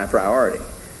as a high priority.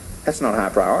 That's not a high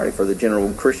priority for the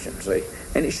general Christian, see?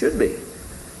 And it should be.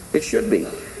 It should be.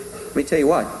 Let me tell you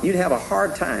what, you'd have a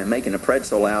hard time making a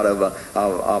pretzel out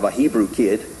of a Hebrew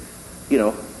kid. You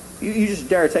know, you just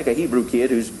dare take a Hebrew kid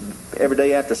who's every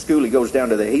day after school he goes down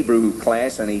to the Hebrew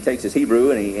class and he takes his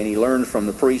Hebrew and he learns from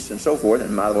the priests and so forth.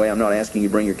 And by the way, I'm not asking you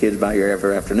to bring your kids by here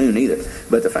every afternoon either.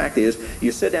 But the fact is,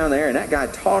 you sit down there and that guy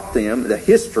taught them the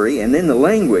history and then the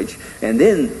language, and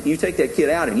then you take that kid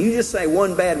out and you just say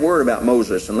one bad word about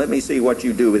Moses and let me see what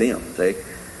you do with him, see?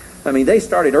 I mean, they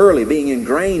started early being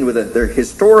ingrained with their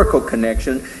historical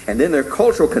connection and then their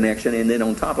cultural connection, and then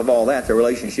on top of all that, their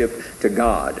relationship to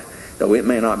God. Though it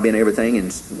may not have been everything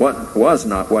and what was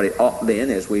not what it ought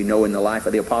been, as we know in the life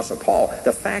of the Apostle Paul.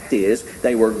 The fact is,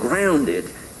 they were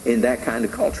grounded in that kind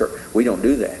of culture. We don't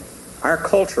do that. Our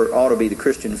culture ought to be the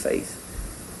Christian faith,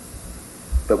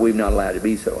 but we've not allowed it to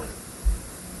be so.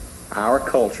 Our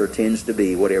culture tends to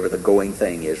be whatever the going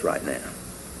thing is right now.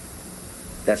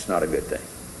 That's not a good thing.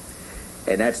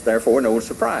 And that's therefore no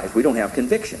surprise. We don't have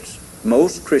convictions.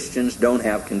 Most Christians don't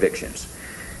have convictions.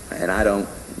 And I don't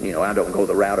go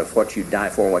the route of what you'd die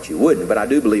for and what you wouldn't, but I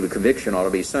do believe a conviction ought to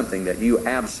be something that you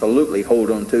absolutely hold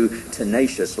on to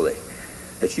tenaciously,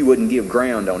 that you wouldn't give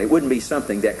ground on. It wouldn't be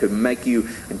something that could make you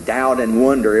doubt and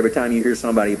wonder every time you hear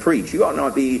somebody preach. You ought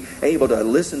not be able to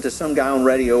listen to some guy on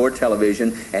radio or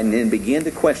television and then begin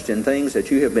to question things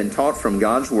that you have been taught from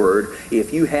God's Word.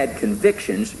 If you had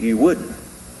convictions, you wouldn't.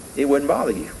 It wouldn't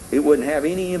bother you. It wouldn't have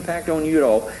any impact on you at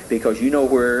all, because you know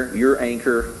where your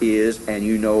anchor is and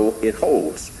you know it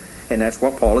holds. And that's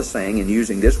what Paul is saying in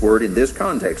using this word in this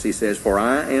context. He says, for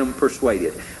I am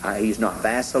persuaded. He's not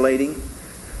vacillating.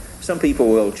 Some people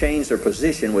will change their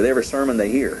position with every sermon they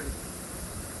hear.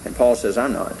 And Paul says,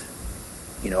 I'm not.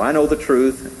 You know, I know the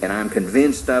truth and I'm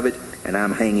convinced of it and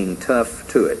I'm hanging tough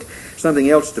to it. Something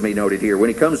else to be noted here. When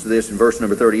he comes to this in verse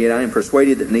number 38, I am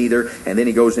persuaded that neither, and then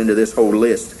he goes into this whole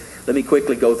list. Let me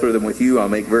quickly go through them with you. I'll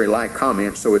make very light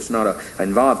comments, so it's not an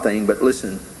involved thing, but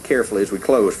listen carefully as we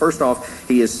close. First off,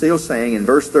 he is still saying in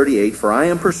verse 38, for I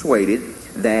am persuaded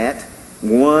that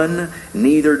one,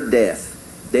 neither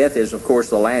death. Death is, of course,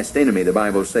 the last enemy, the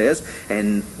Bible says,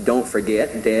 and don't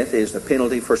forget, death is the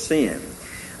penalty for sin.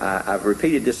 I've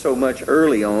repeated this so much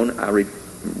early on,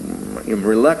 I'm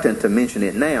reluctant to mention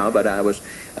it now, but I was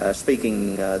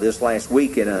speaking this last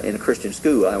week in a Christian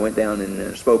school. I went down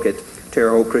and spoke at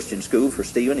Terre Haute Christian School for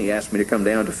Stephen. He asked me to come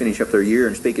down to finish up their year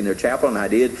and speak in their chapel, and I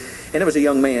did. And there was a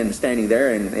young man standing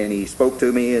there, and he spoke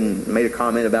to me and made a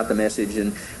comment about the message,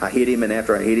 and I hit him, and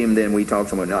after I hit him, then we talked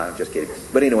some more. No, I'm just kidding.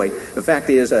 But anyway, the fact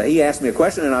is, he asked me a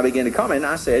question, and I began to comment, and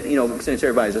I said, you know, since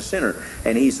everybody's a sinner,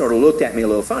 and he sort of looked at me a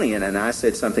little funny, and I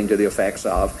said something to the effects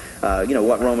of,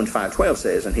 what Romans 5:12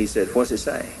 says, and he said, what's it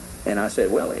say? And I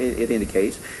said, well, it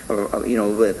indicates,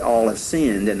 that all have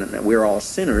sinned, and we're all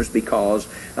sinners because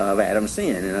of Adam's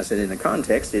sin. And I said, in the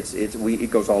context, it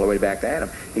goes all the way back to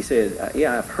Adam. He said,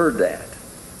 yeah, I've heard that.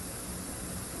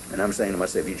 And I'm saying to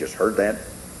myself, you just heard that?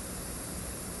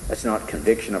 That's not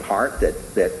conviction of heart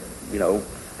that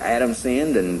Adam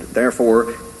sinned, and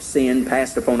therefore sin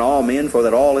passed upon all men, for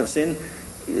that all have sinned.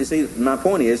 You see, my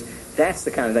point is, that's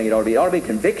the kind of thing it ought to be. It ought to be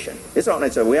conviction. It's not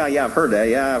to say, well, yeah, I've heard that.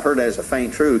 Yeah, I've heard that as a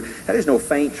faint truth. That is no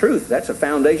faint truth. That's a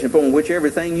foundation upon which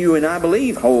everything you and I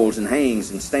believe holds and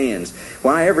hangs and stands.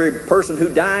 Why every person who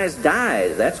dies,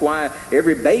 dies. That's why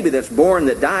every baby that's born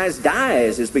that dies,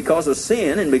 dies. It's because of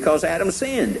sin and because Adam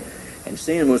sinned. And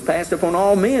sin was passed upon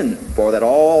all men, for that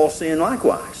all sin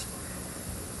likewise.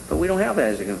 But we don't have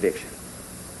that as a conviction.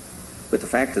 But the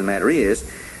fact of the matter is,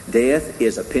 Death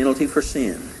is a penalty for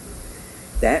sin.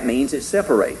 That means it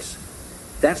separates.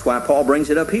 That's why Paul brings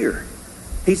it up here.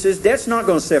 He says death's not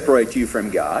going to separate you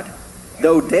from God.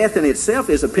 Though death in itself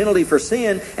is a penalty for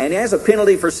sin, and as a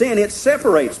penalty for sin, it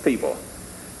separates people.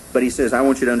 But he says, I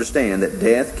want you to understand that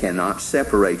death cannot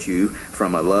separate you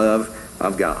from a love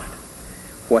of God.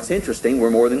 What's interesting, we're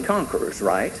more than conquerors,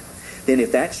 right? Then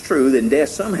if that's true, then death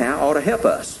somehow ought to help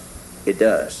us. It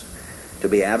does. To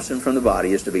be absent from the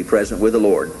body is to be present with the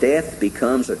Lord. Death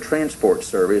becomes a transport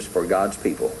service for God's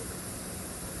people.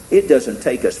 It doesn't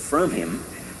take us from Him.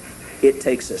 It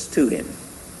takes us to Him.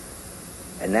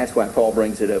 And that's why Paul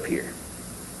brings it up here.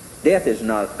 Death is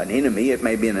not an enemy. It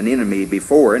may have been an enemy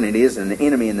before, and it is an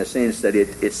enemy in the sense that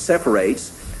it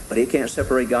separates, but it can't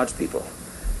separate God's people.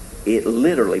 It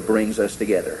literally brings us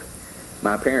together.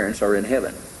 My parents are in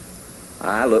heaven.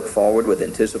 I look forward with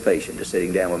anticipation to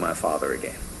sitting down with my Father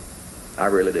again. I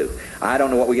really do. I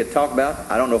don't know what we get to talk about.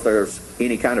 I don't know if there's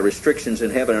any kind of restrictions in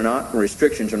heaven or not.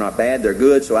 Restrictions are not bad. They're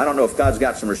good. So I don't know if God's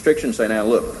got some restrictions. Say, now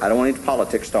look, I don't want any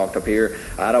politics talked up here.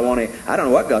 I don't know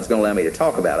what God's going to allow me to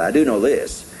talk about. I do know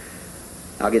this.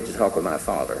 I'll get to talk with my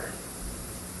Father.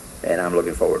 And I'm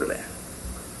looking forward to that.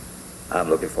 I'm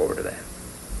looking forward to that.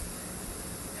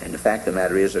 And the fact of the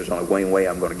matter is, there's only one way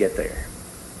I'm going to get there.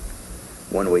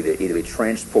 One way to either be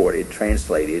transported,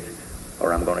 translated,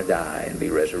 or I'm going to die and be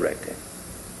resurrected.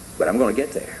 But I'm going to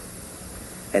get there.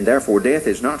 And therefore, death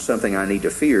is not something I need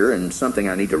to fear and something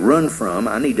I need to run from.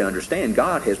 I need to understand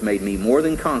God has made me more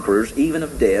than conquerors, even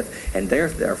of death, and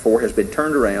therefore has been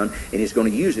turned around, and He's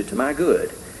going to use it to my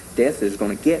good. Death is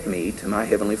going to get me to my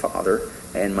Heavenly Father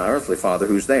and my earthly Father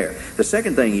who's there. The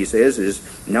second thing he says is,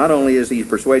 not only is he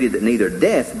persuaded that neither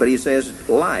death, but he says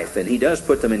life. And he does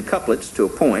put them in couplets to a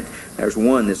point. There's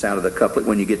one that's out of the couplet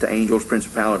when you get to angels,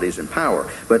 principalities, and power.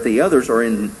 But the others are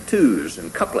in twos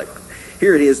and couplet.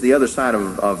 Here it is, the other side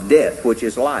of death, which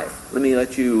is life. Let me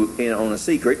let you in on a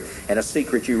secret, and a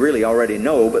secret you really already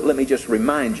know, but let me just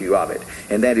remind you of it.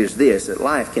 And that is this, that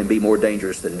life can be more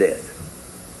dangerous than death.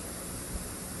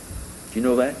 Do you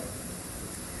know that?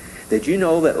 Did you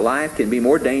know that life can be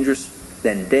more dangerous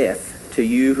than death to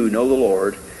you who know the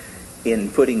Lord in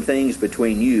putting things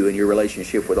between you and your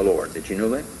relationship with the Lord? Did you know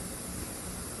that?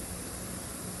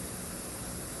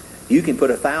 You can put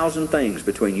 1,000 things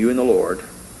between you and the Lord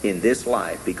in this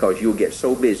life because you'll get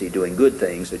so busy doing good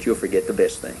things that you'll forget the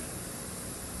best thing.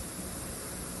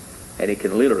 And it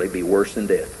can literally be worse than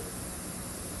death.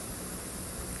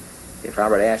 If I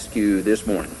were to ask you this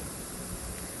morning,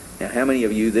 now, how many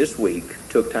of you this week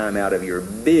took time out of your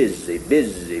busy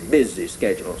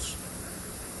schedules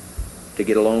to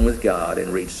get alone with God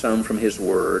and read some from His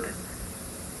Word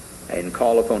and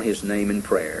call upon His name in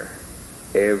prayer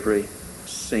every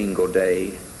single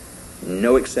day,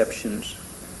 no exceptions,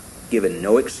 given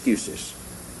no excuses?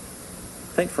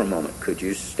 Think for a moment. Could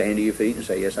you stand to your feet and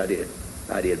say, yes, I did.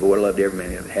 I did. Boy, I loved every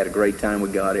minute. Had a great time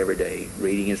with God every day,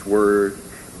 reading His Word,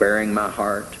 bearing my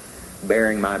heart,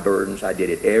 bearing my burdens. I did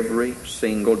it every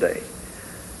single day.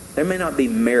 There may not be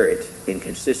merit in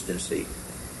consistency,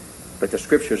 but the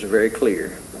Scriptures are very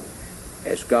clear.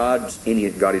 As God in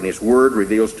His Word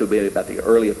reveals to me about the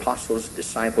early apostles,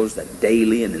 disciples, that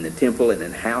daily and in the temple and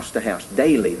in house to house,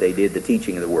 daily they did the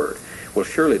teaching of the Word. Well,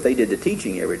 surely if they did the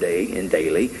teaching every day and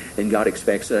daily, then God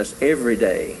expects us every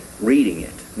day reading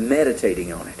it,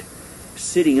 meditating on it,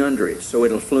 sitting under it so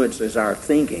it influences our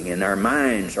thinking and our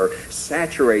minds are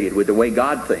saturated with the way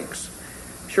God thinks.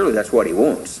 Surely that's what He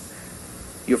wants.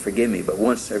 You'll forgive me, but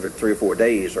once every 3 or 4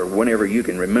 days or whenever you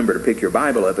can remember to pick your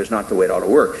Bible up is not the way it ought to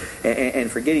work.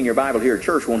 And forgetting your Bible here at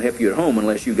church won't help you at home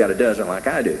unless you've got a dozen like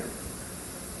I do.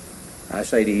 I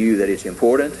say to you that it's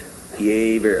important.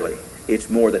 Yea, verily.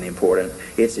 It's more than important.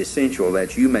 It's essential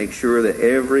that you make sure that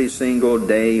every single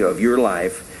day of your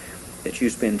life that you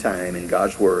spend time in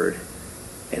God's Word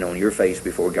and on your face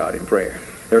before God in prayer.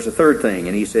 There's a third thing,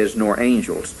 and he says, nor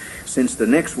angels. Since the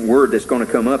next word that's going to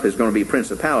come up is going to be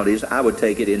principalities, I would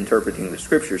take it, interpreting the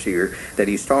Scriptures here, that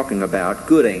he's talking about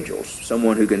good angels,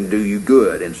 someone who can do you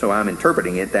good. And so I'm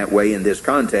interpreting it that way in this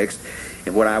context.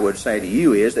 And what I would say to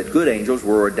you is that good angels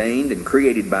were ordained and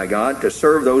created by God to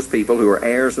serve those people who are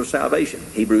heirs of salvation.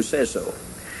 Hebrews says so.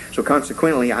 So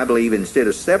consequently, I believe instead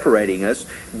of separating us,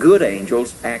 good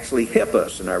angels actually help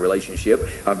us in our relationship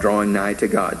of drawing nigh to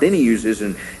God. Then he uses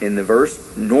in the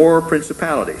verse, nor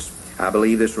principalities. I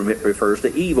believe this refers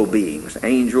to evil beings,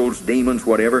 angels, demons,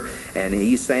 whatever. And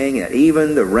he's saying that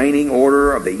even the reigning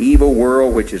order of the evil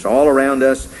world, which is all around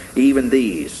us, even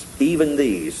these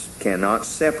cannot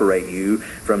separate you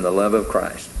from the love of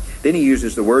Christ. Then he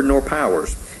uses the word nor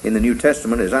powers. In the New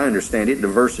Testament, as I understand it, the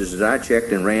verses that I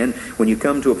checked and ran, when you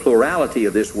come to a plurality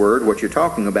of this word, what you're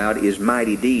talking about is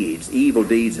mighty deeds, evil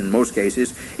deeds in most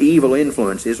cases, evil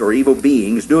influences or evil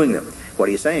beings doing them. What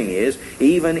he's saying is,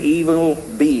 even evil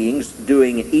beings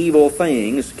doing evil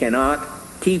things cannot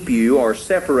keep you or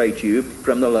separate you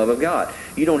from the love of God.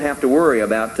 You don't have to worry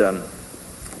about,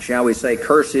 shall we say,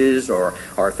 curses or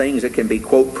things that can be,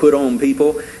 quote, put on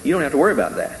people. You don't have to worry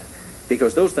about that,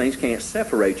 because those things can't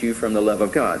separate you from the love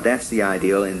of God. That's the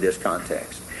ideal in this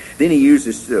context. Then he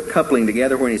uses coupling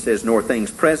together when he says, nor things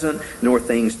present, nor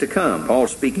things to come.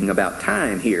 Paul's speaking about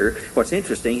time here. What's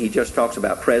interesting, he just talks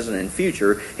about present and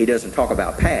future. He doesn't talk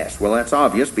about past. Well, that's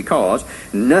obvious, because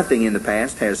nothing in the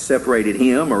past has separated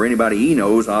him or anybody he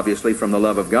knows, obviously, from the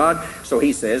love of God. So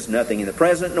he says nothing in the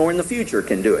present nor in the future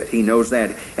can do it. He knows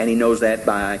that, and he knows that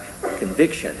by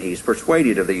conviction. He's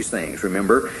persuaded of these things,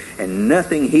 remember? And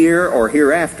nothing here or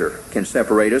hereafter can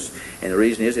separate us. And the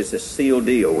reason is, it's a sealed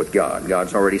deal with God.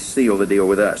 God's already sealed the deal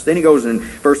with us. Then he goes in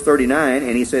verse 39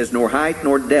 and he says, nor height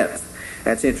nor depth.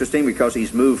 That's interesting, because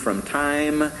he's moved from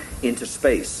time into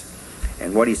space.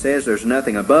 And what he says, there's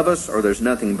nothing above us, or there's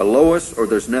nothing below us, or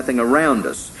there's nothing around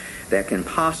us that can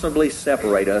possibly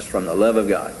separate us from the love of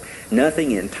God.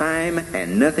 Nothing in time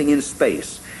and nothing in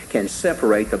space can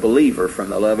separate the believer from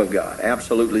the love of God.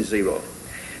 Absolutely zero.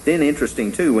 Then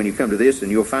interesting, too, when you come to this,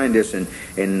 and you'll find this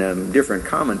in different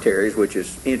commentaries, which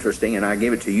is interesting, and I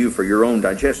give it to you for your own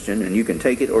digestion, and you can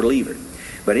take it or leave it.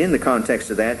 But in the context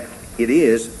of that, it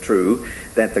is true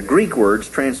that the Greek words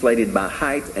translated by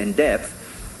height and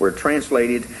depth were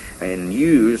translated and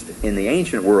used in the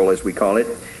ancient world, as we call it,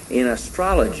 in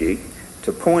astrology,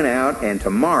 to point out and to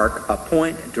mark a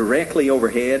point directly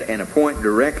overhead and a point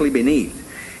directly beneath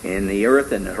in the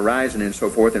earth and the horizon and so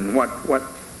forth. And what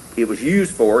it was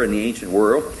used for in the ancient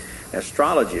world,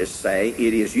 astrologists say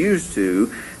it is used to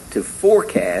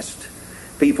forecast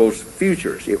people's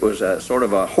futures. It was a sort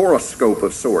of a horoscope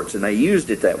of sorts, and they used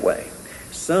it that way.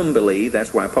 Some believe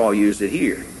that's why Paul used it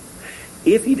here.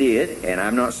 If he did, and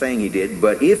I'm not saying he did,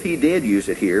 but if he did use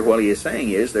it here, what he is saying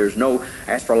is there's no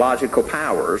astrological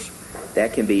powers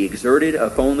that can be exerted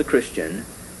upon the Christian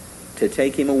to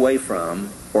take him away from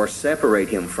or separate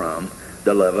him from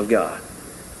the love of God.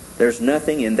 There's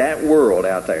nothing in that world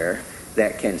out there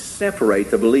that can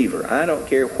separate the believer. I don't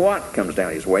care what comes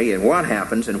down his way and what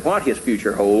happens and what his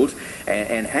future holds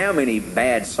and how many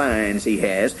bad signs he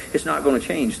has. It's not going to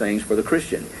change things for the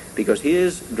Christian, because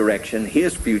his direction,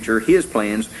 his future, his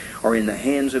plans are in the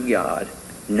hands of God,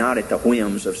 not at the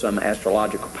whims of some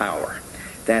astrological power.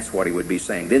 That's what he would be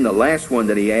saying. Then the last one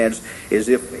that he adds is,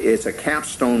 if it's a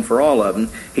capstone for all of them,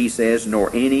 he says,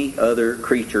 nor any other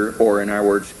creature, or in our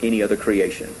words, any other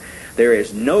creation. There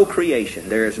is no creation,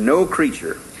 there is no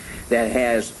creature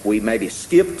that we maybe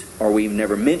skipped or we've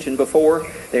never mentioned before.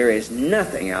 There is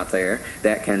nothing out there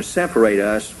that can separate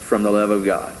us from the love of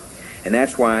God. And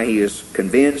that's why he is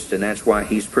convinced, and that's why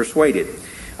he's persuaded.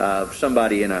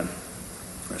 Somebody in a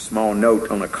small note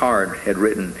on a card had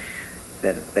written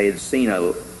that they had seen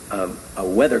a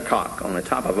weathercock on the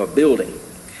top of a building.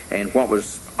 And what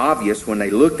was obvious when they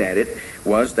looked at it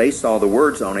was they saw the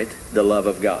words on it, the love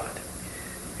of God.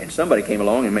 And somebody came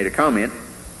along and made a comment,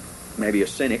 maybe a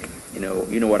cynic. You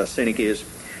know what a cynic is?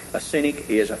 A cynic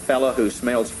is a fellow who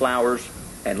smells flowers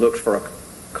and looks for a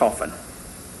coffin.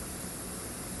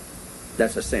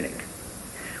 That's a cynic.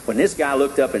 When this guy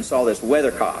looked up and saw this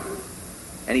weathercock,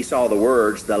 and he saw the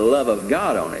words, the love of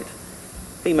God, on it,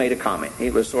 he made a comment.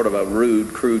 It was sort of a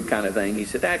rude, crude kind of thing. He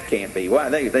said, that can't be. Why?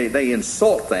 They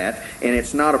insult that, and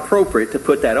it's not appropriate to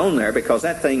put that on there because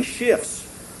that thing shifts.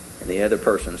 And the other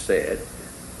person said,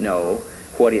 no,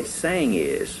 what it's saying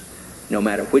is, no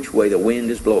matter which way the wind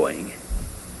is blowing,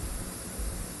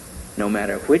 no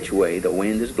matter which way the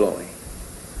wind is blowing,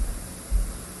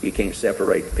 you can't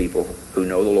separate the people who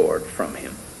know the Lord from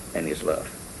him and his love.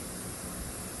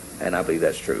 And I believe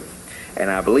that's true.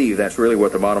 And I believe that's really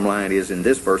what the bottom line is in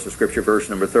this verse of Scripture, verse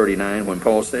number 39, when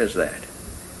Paul says that.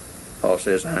 Paul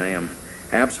says, I am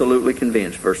absolutely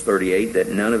convinced, verse 38, that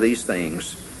none of these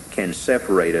things can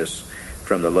separate us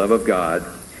from the love of God,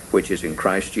 which is in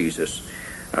Christ Jesus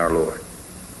our Lord.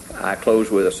 I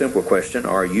close with a simple question.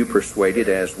 Are you persuaded,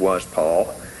 as was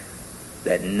Paul,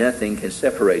 that nothing can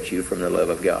separate you from the love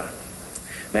of God?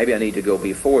 Maybe I need to go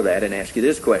before that and ask you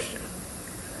this question.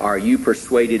 Are you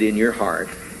persuaded in your heart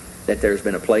that there's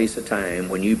been a place, a time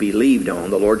when you believed on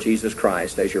the Lord Jesus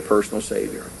Christ as your personal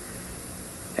Savior?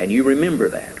 And you remember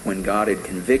that when God had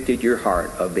convicted your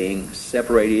heart of being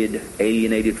separated,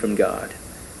 alienated from God.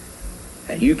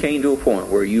 And you came to a point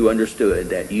where you understood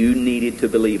that you needed to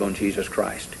believe on Jesus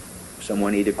Christ.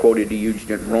 Someone either quoted to you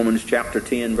Romans chapter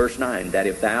 10, verse 9, that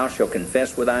if thou shalt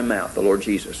confess with thy mouth the Lord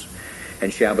Jesus,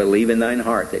 and shalt believe in thine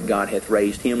heart that God hath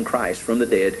raised him, Christ, from the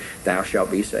dead, thou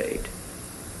shalt be saved.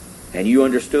 And you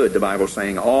understood the Bible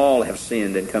saying all have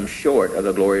sinned and come short of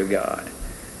the glory of God.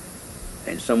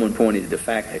 And someone pointed to the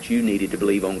fact that you needed to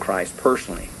believe on Christ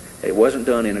personally. It wasn't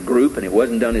done in a group, and it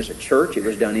wasn't done as a church. It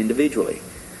was done individually.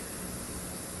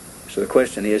 So the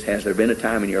question is, has there been a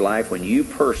time in your life when you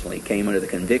personally came under the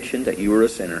conviction that you were a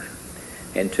sinner?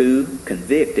 And two,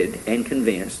 convicted and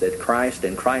convinced that Christ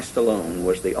and Christ alone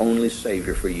was the only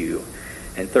Savior for you.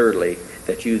 And thirdly,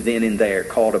 that you then and there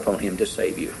called upon him to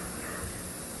save you.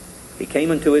 He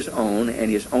came unto his own, and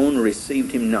his own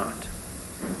received him not.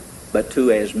 But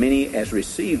to as many as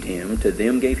received him, to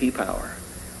them gave he power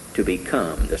to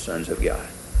become the sons of God.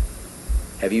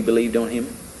 Have you believed on him?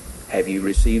 Have you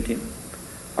received him?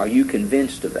 Are you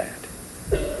convinced of that?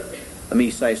 Let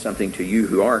me say something to you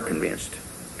who are convinced.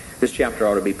 This chapter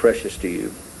ought to be precious to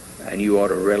you, and you ought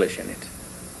to relish in it.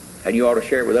 And you ought to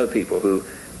share it with other people who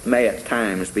may at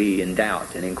times be in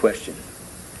doubt and in question.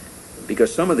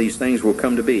 Because some of these things will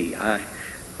come to be. I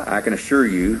can assure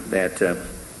you that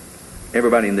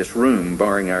everybody in this room,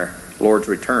 barring our Lord's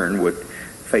return, would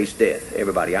face death.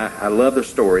 Everybody. I love the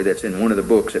story that's in one of the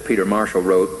books that Peter Marshall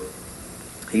wrote.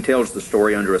 He tells the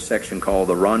story under a section called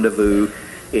The Rendezvous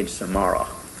in Samara.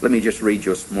 Let me just read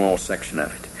you a small section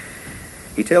of it.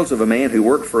 He tells of a man who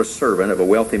worked for a servant of a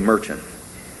wealthy merchant.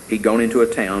 He'd gone into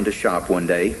a town to shop one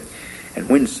day, and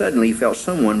when suddenly he felt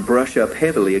someone brush up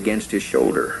heavily against his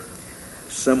shoulder.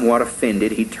 Somewhat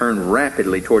offended, he turned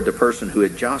rapidly toward the person who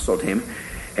had jostled him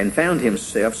and found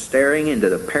himself staring into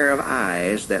the pair of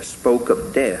eyes that spoke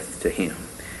of death to him.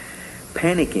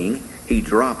 Panicking, he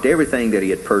dropped everything that he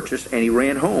had purchased and he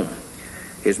ran home.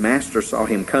 His master saw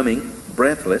him coming,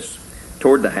 breathless,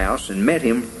 toward the house and met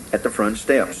him at the front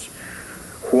steps.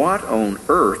 "What on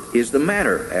earth is the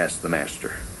matter?" asked the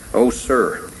master. "Oh,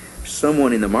 sir,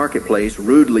 someone in the marketplace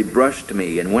rudely brushed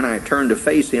me, and when I turned to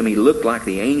face him, he looked like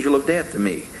the angel of death to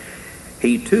me.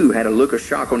 He, too, had a look of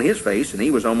shock on his face, and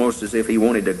he was almost as if he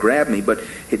wanted to grab me, but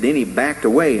then he backed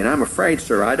away, and I'm afraid,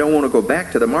 sir, I don't want to go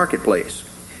back to the marketplace."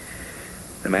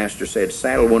 The master said,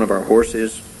 "Saddle one of our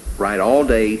horses, ride all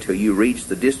day till you reach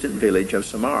the distant village of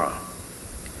Samara."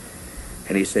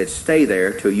 And he said, "Stay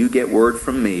there till you get word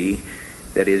from me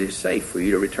that it is safe for you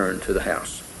to return to the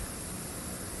house."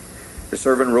 The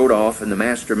servant rode off, and the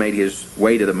master made his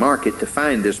way to the market to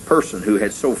find this person who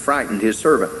had so frightened his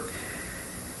servant.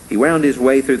 He wound his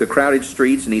way through the crowded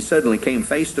streets, and he suddenly came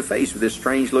face to face with this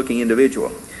strange-looking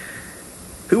individual.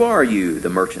 "Who are you?" the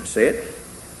merchant said.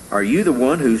 "Are you the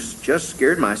one who's just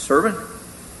scared my servant?"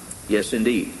 "Yes,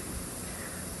 indeed."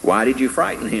 "Why did you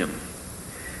frighten him?"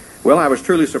 "Well, I was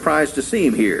truly surprised to see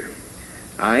him here.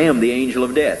 I am the angel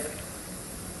of death,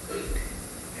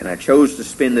 and I chose to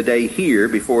spend the day here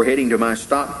before heading to my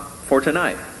stop for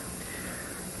tonight.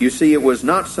 You see, it was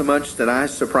not so much that I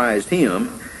surprised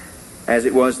him as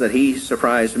it was that he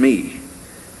surprised me.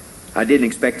 I didn't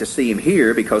expect to see him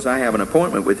here because I have an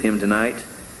appointment with him tonight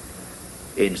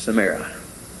in Samara."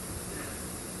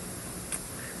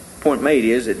 Point made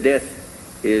is that death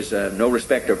is no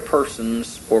respect of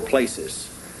persons or places.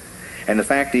 And the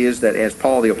fact is that, as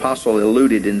Paul the Apostle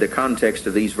alluded in the context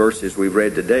of these verses we've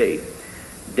read today,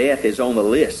 death is on the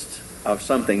list of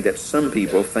something that some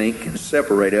people think can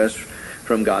separate us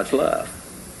from God's love.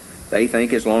 They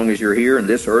think as long as you're here in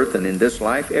this earth and in this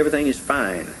life, everything is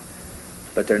fine.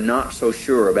 But they're not so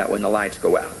sure about when the lights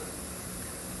go out.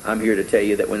 I'm here to tell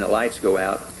you that when the lights go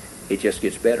out, it just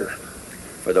gets better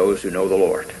for those who know the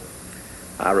Lord.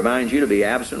 I remind you, to be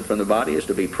absent from the body is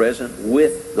to be present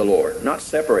with the Lord, not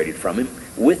separated from him,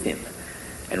 with him.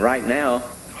 And right now,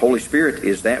 Holy Spirit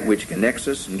is that which connects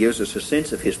us and gives us a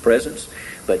sense of his presence,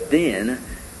 but then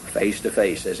face to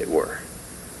face, as it were.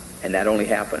 And that only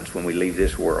happens when we leave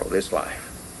this world, this life.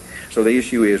 So the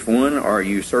issue is, one, are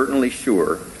you certainly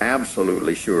sure,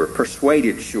 absolutely sure,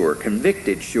 persuaded sure,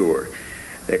 convicted sure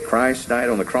that Christ died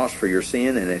on the cross for your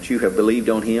sin and that you have believed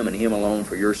on him and him alone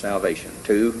for your salvation?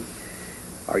 Two,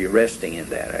 are you resting in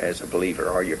that as a believer?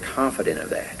 Are you confident of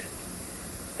that?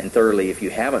 And thirdly, if you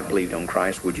haven't believed on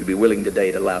Christ, would you be willing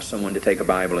today to allow someone to take a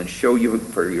Bible and show you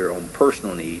for your own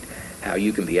personal need how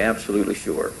you can be absolutely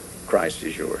sure Christ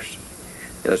is yours?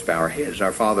 Let us bow our heads.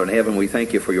 Our Father in heaven, we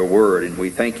thank you for your word, and we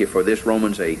thank you for this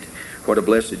Romans 8. What a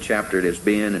blessed chapter it has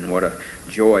been, and what a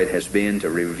joy it has been to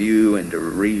review and to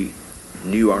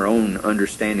renew our own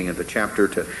understanding of the chapter,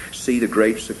 to see the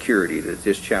great security that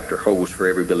this chapter holds for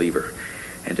every believer.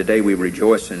 And today we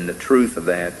rejoice in the truth of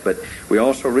that, but we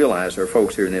also realize there are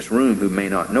folks here in this room who may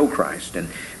not know Christ, and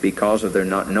because of their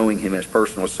not knowing Him as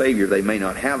personal Savior, they may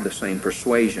not have the same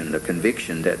persuasion, the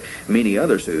conviction that many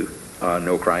others who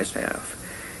know Christ have.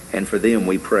 And for them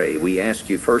we pray. We ask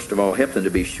you, first of all, help them to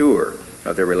be sure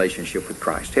of their relationship with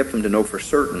Christ. Help them to know for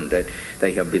certain that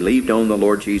they have believed on the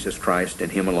Lord Jesus Christ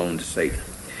and Him alone to save them.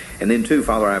 And then too,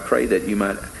 Father, I pray that you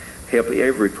might help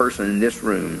every person in this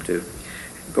room to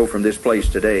go from this place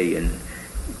today in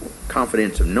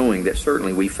confidence of knowing that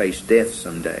certainly we face death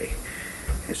someday.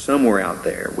 And somewhere out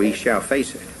there we shall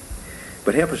face it.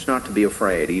 But help us not to be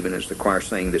afraid, even as the choir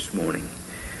sang this morning.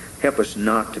 Help us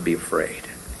not to be afraid.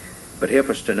 But help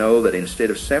us to know that instead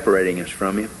of separating us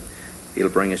from you, it'll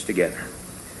bring us together.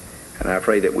 And I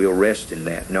pray that we'll rest in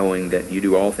that, knowing that you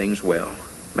do all things well,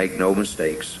 make no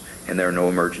mistakes, and there are no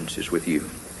emergencies with you.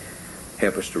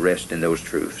 Help us to rest in those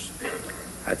truths.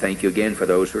 I thank you again for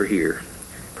those who are here.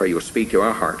 Pray you'll speak to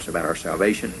our hearts about our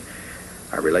salvation,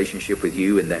 our relationship with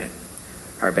you, and that,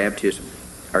 our baptism,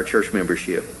 our church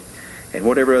membership, and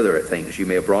whatever other things you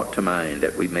may have brought to mind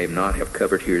that we may not have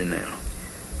covered here and now.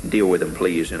 Deal with them,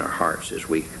 please, in our hearts as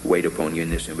we wait upon you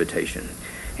in this invitation.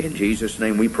 In Jesus'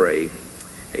 name we pray.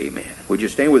 Amen. Would you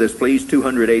stand with us, please?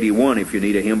 281, if you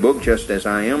need a hymn book, just as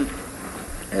I am.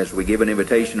 As we give an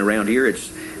invitation around here,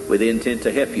 it's with the intent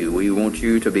to help you. We want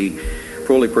you to be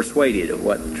fully persuaded of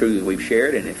what truth we've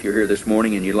shared. And if you're here this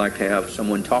morning and you'd like to have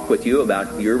someone talk with you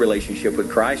about your relationship with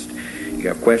Christ, you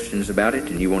have questions about it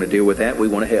and you want to deal with that, we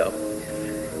want to help.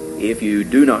 If you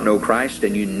do not know Christ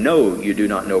and you know you do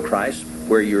not know Christ,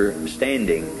 where you're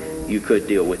standing, you could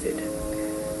deal with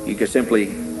it. You could simply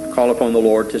call upon the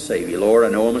Lord to save you. Lord, I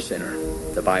know I'm a sinner.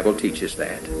 The Bible teaches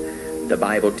that. The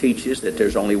Bible teaches that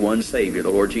there's only one Savior, the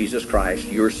Lord Jesus Christ,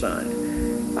 your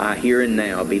Son. I here and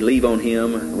now believe on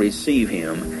Him, receive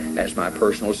Him as my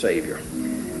personal Savior.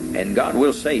 And God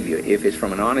will save you if it's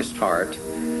from an honest heart,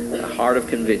 a heart of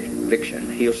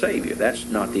conviction. He'll save you. That's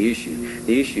not the issue.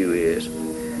 The issue is,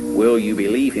 will you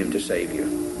believe Him to save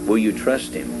you? Will you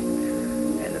trust Him?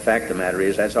 And the fact of the matter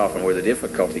is, that's often where the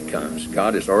difficulty comes.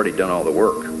 God has already done all the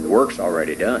work. The work's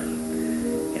already done.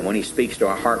 And when He speaks to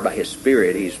our heart by His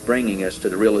Spirit, He's bringing us to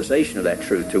the realization of that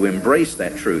truth, to embrace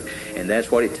that truth. And that's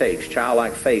what it takes,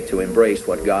 childlike faith, to embrace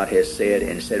what God has said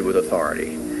and said with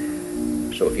authority.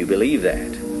 So if you believe that,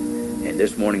 and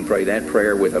this morning pray that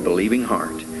prayer with a believing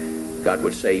heart, God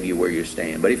would save you where you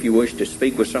stand. But if you wish to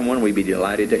speak with someone, we'd be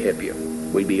delighted to help you.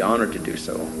 We'd be honored to do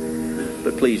so.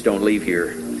 But please don't leave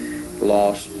here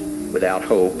lost, without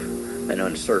hope, and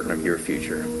uncertain of your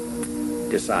future.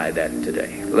 Decide that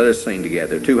today. Let us sing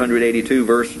together. 282,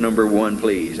 verse number 1,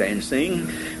 please. And sing,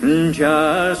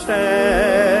 just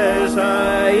as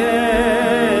I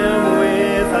am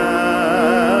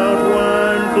without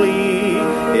one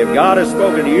plea. If God has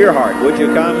spoken to your heart, would you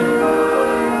come?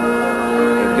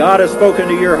 If God has spoken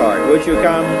to your heart, would you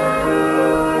come?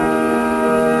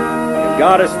 If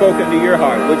God has spoken to your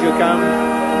heart, would you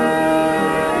come?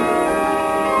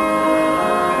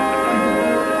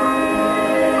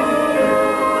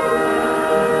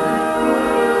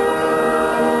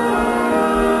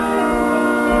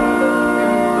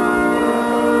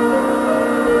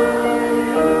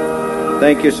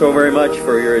 Thank you so very much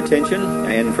for your attention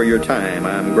and for your time.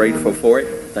 I'm grateful for it.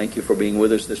 Thank you for being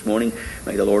with us this morning.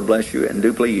 May the Lord bless you. And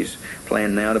do please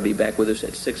plan now to be back with us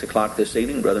at 6 o'clock this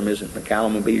evening. Brother and Mrs.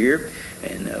 McCallum will be here,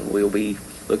 and we'll be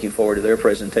looking forward to their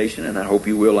presentation, and I hope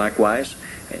you will likewise.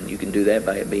 And you can do that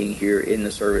by being here in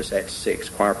the service at 6.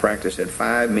 Choir practice at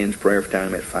 5, men's prayer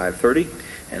time at 5:30,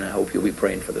 and I hope you'll be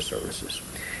praying for the services.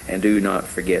 And do not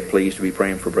forget, please, to be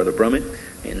praying for Brother Brummett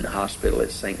in the hospital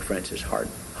at St. Francis Heart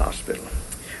Hospital.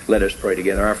 Let us pray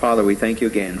together. Our Father, we thank you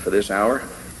again for this hour.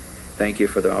 Thank you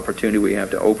for the opportunity we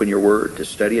have to open your word, to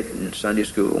study it in Sunday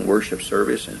school and worship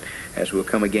service. And as we'll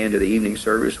come again to the evening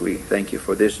service, we thank you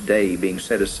for this day being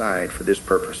set aside for this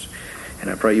purpose. And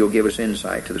I pray you'll give us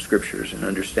insight to the Scriptures and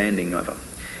understanding of them.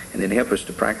 And then help us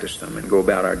to practice them and go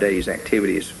about our day's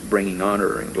activities bringing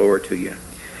honor and glory to you.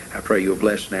 I pray you'll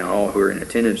bless now all who are in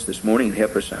attendance this morning, and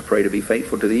help us, I pray, to be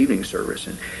faithful to the evening service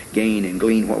and gain and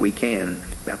glean what we can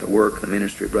about the work, the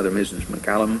ministry of Brother and Mrs.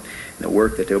 McCallum, and the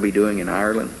work that they'll be doing in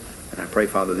Ireland. And I pray,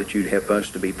 Father, that you'd help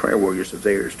us to be prayer warriors of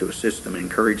theirs, to assist them and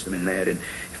encourage them in that, and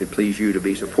if it please you, to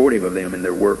be supportive of them in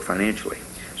their work financially.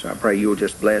 So I pray you'll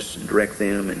just bless and direct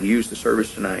them and use the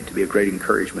service tonight to be a great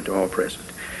encouragement to all present.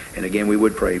 And again, we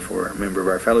would pray for a member of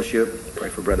our fellowship, pray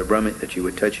for Brother Brummett, that you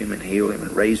would touch him and heal him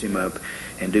and raise him up,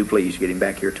 and do please get him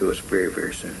back here to us very,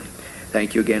 very soon.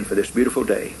 Thank you again for this beautiful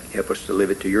day. Help us to live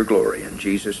it to your glory. In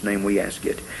Jesus' name we ask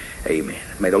it. Amen.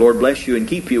 May the Lord bless you and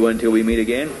keep you until we meet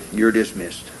again. You're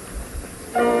dismissed.